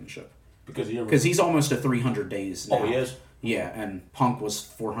Championship. Because he's almost at 300 days now. Oh, he is? Yeah, and Punk was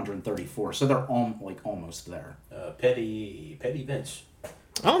 434, so they're almost there. Petty Vince.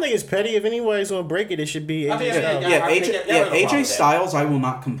 I don't think it's petty. If anybody's gonna break it, it should be AJ Styles. AJ Styles, I will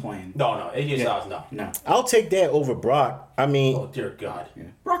not complain. No, AJ Styles, no. I'll take that over Brock. I mean, oh dear God,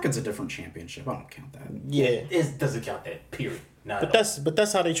 Brock is a different championship. I don't count that. Yeah, it doesn't count that. Period. But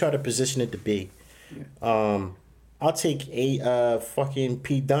that's how they try to position it to be. Yeah. I'll take a fucking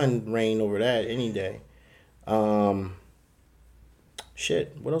Pete Dunne reign over that any day.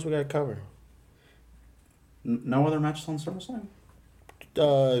 Shit, what else we gotta cover? No other matches on SummerSlam?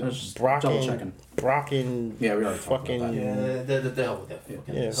 Brock and yeah, we already fucking talked about that. The hell with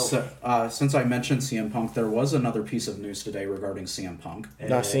that. Yeah. So, since I mentioned CM Punk, there was another piece of news today regarding CM Punk.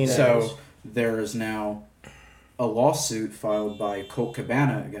 Not seen that. So there is now a lawsuit filed by Colt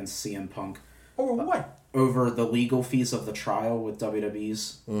Cabana against CM Punk. Over what? Over the legal fees of the trial with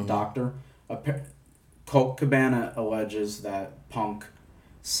WWE's doctor. Colt Cabana alleges that Punk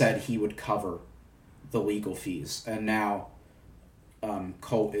said he would cover the legal fees, and now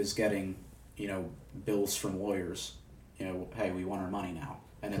Colt is getting, bills from lawyers. Hey, we want our money now,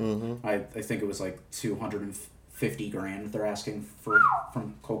 and I think it was like $250,000 they're asking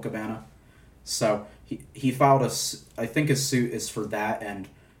from Colt Cabana. So he filed I think his suit is for that and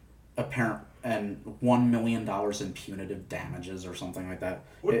 $1 million in punitive damages or something like that.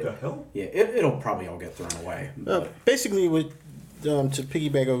 What the hell? Yeah, it'll probably all get thrown away. Basically, what to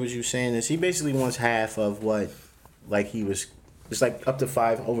piggyback over what you were saying is he basically wants half of what, like he was. It's like up to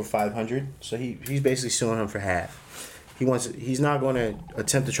over 500. So he's basically suing him for half. He's not going to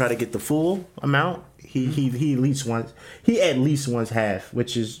attempt to try to get the full amount. He at least wants half,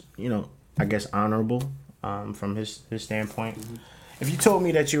 which is I guess honorable from his standpoint. Mm-hmm. If you told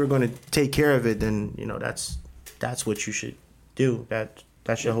me that you were going to take care of it, then that's what you should do. That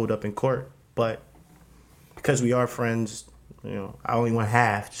should hold up in court. But because we are friends, I only want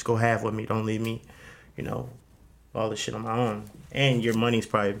half. Just go half with me. Don't leave me, all this shit on my own. And your money's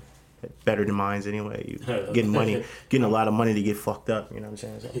probably better than mine's anyway. You getting a lot of money to get fucked up. You know what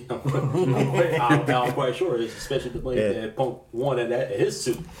I'm saying? So. I'm quite sure, especially the money that Punk won at his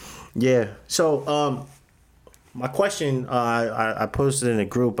suit. Yeah. So, my question, I posted in a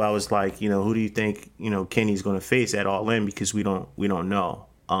group. I was like, who do you think Kenny's going to face at All In, because we don't know.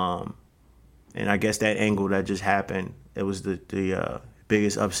 And I guess that angle that just happened, it was the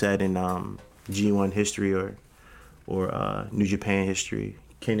biggest upset in G1 history or New Japan history.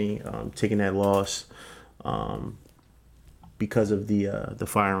 Kenny taking that loss because of the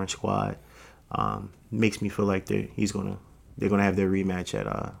firing squad makes me feel like they're gonna have their rematch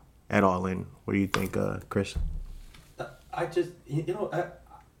at All In. What do you think, Chris? I just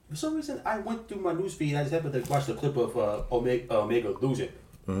for some reason I went through my newsfeed. I just happened to watch the clip of Omega losing,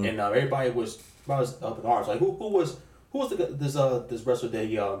 and everybody was up in arms. Like who was this wrestler that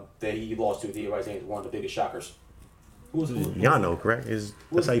he lost to? Everybody's saying is one of the biggest shockers. Yano, correct?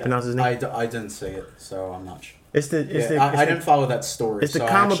 That's how you pronounce his name? I didn't say it, so I'm not sure. I didn't follow that story. It's the so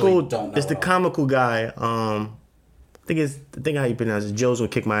comical. Don't know it's the comical guy. I think how you pronounce it. Joe's gonna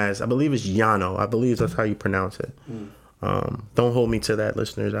kick my ass. I believe it's Yano. I believe that's how you pronounce it. Don't hold me to that,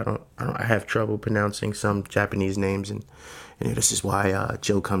 listeners. I have trouble pronouncing some Japanese names, and this is why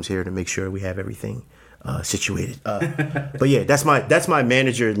Joe comes here to make sure we have everything situated. But yeah, that's my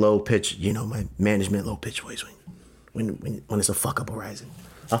manager low pitch. My management low pitch voice when it's a fuck up horizon.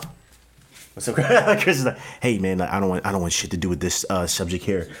 Huh? What's up, Chris? Is like, hey man, I don't want shit to do with this subject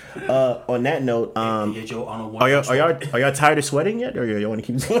here. On that note, are y'all tired of sweating yet, or y'all want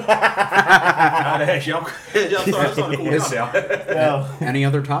to keep? Any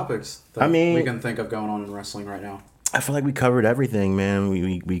other topics that we can we think of going on in wrestling right now? I feel like we covered everything, man.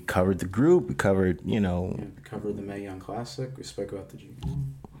 We covered the group. We covered, we covered the Mae Young Classic. We spoke about the G.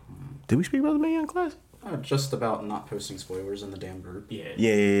 Did we speak about the Mae Young Classic? Just about not posting spoilers in the damn group.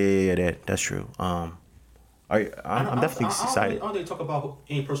 Yeah. That's true. I'm definitely excited. I don't think talk about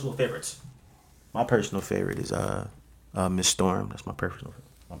any personal favorites. My personal favorite is Miss Storm. That's my personal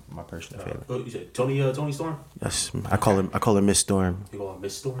favorite. You said Tony Storm? Yes, I call her Miss Storm. You call her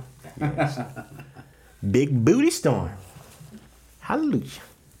Miss Storm? Yes. Big Booty Storm. Hallelujah.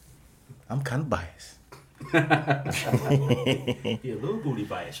 I'm kind of biased. Yeah, a little booty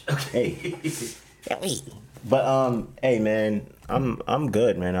biased. Okay. Hey. But hey man, I'm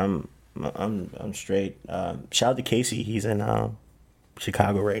good, man. I'm straight. Shout out to Casey. He's in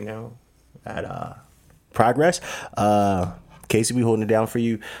Chicago right now. at Progress. Casey, we holding it down for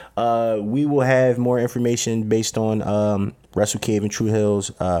you. We will have more information based on Wrestle Cave and True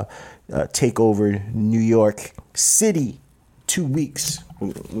Hills Takeover New York City. 2 weeks.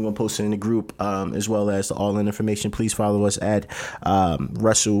 We're gonna post it in the group, as well as the all-in information. Please follow us at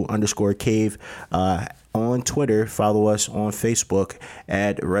Wrestle_Cave on Twitter. Follow us on Facebook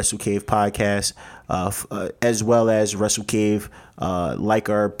at Wrestle Cave Podcast, as well as Wrestle Cave. Like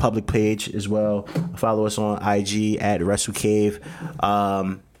our public page as well. Follow us on IG at Wrestle Cave.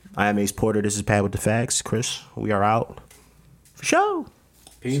 I am Ace Porter. This is Pat with the Facts. Chris, we are out for sure.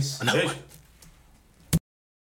 Peace. Peace.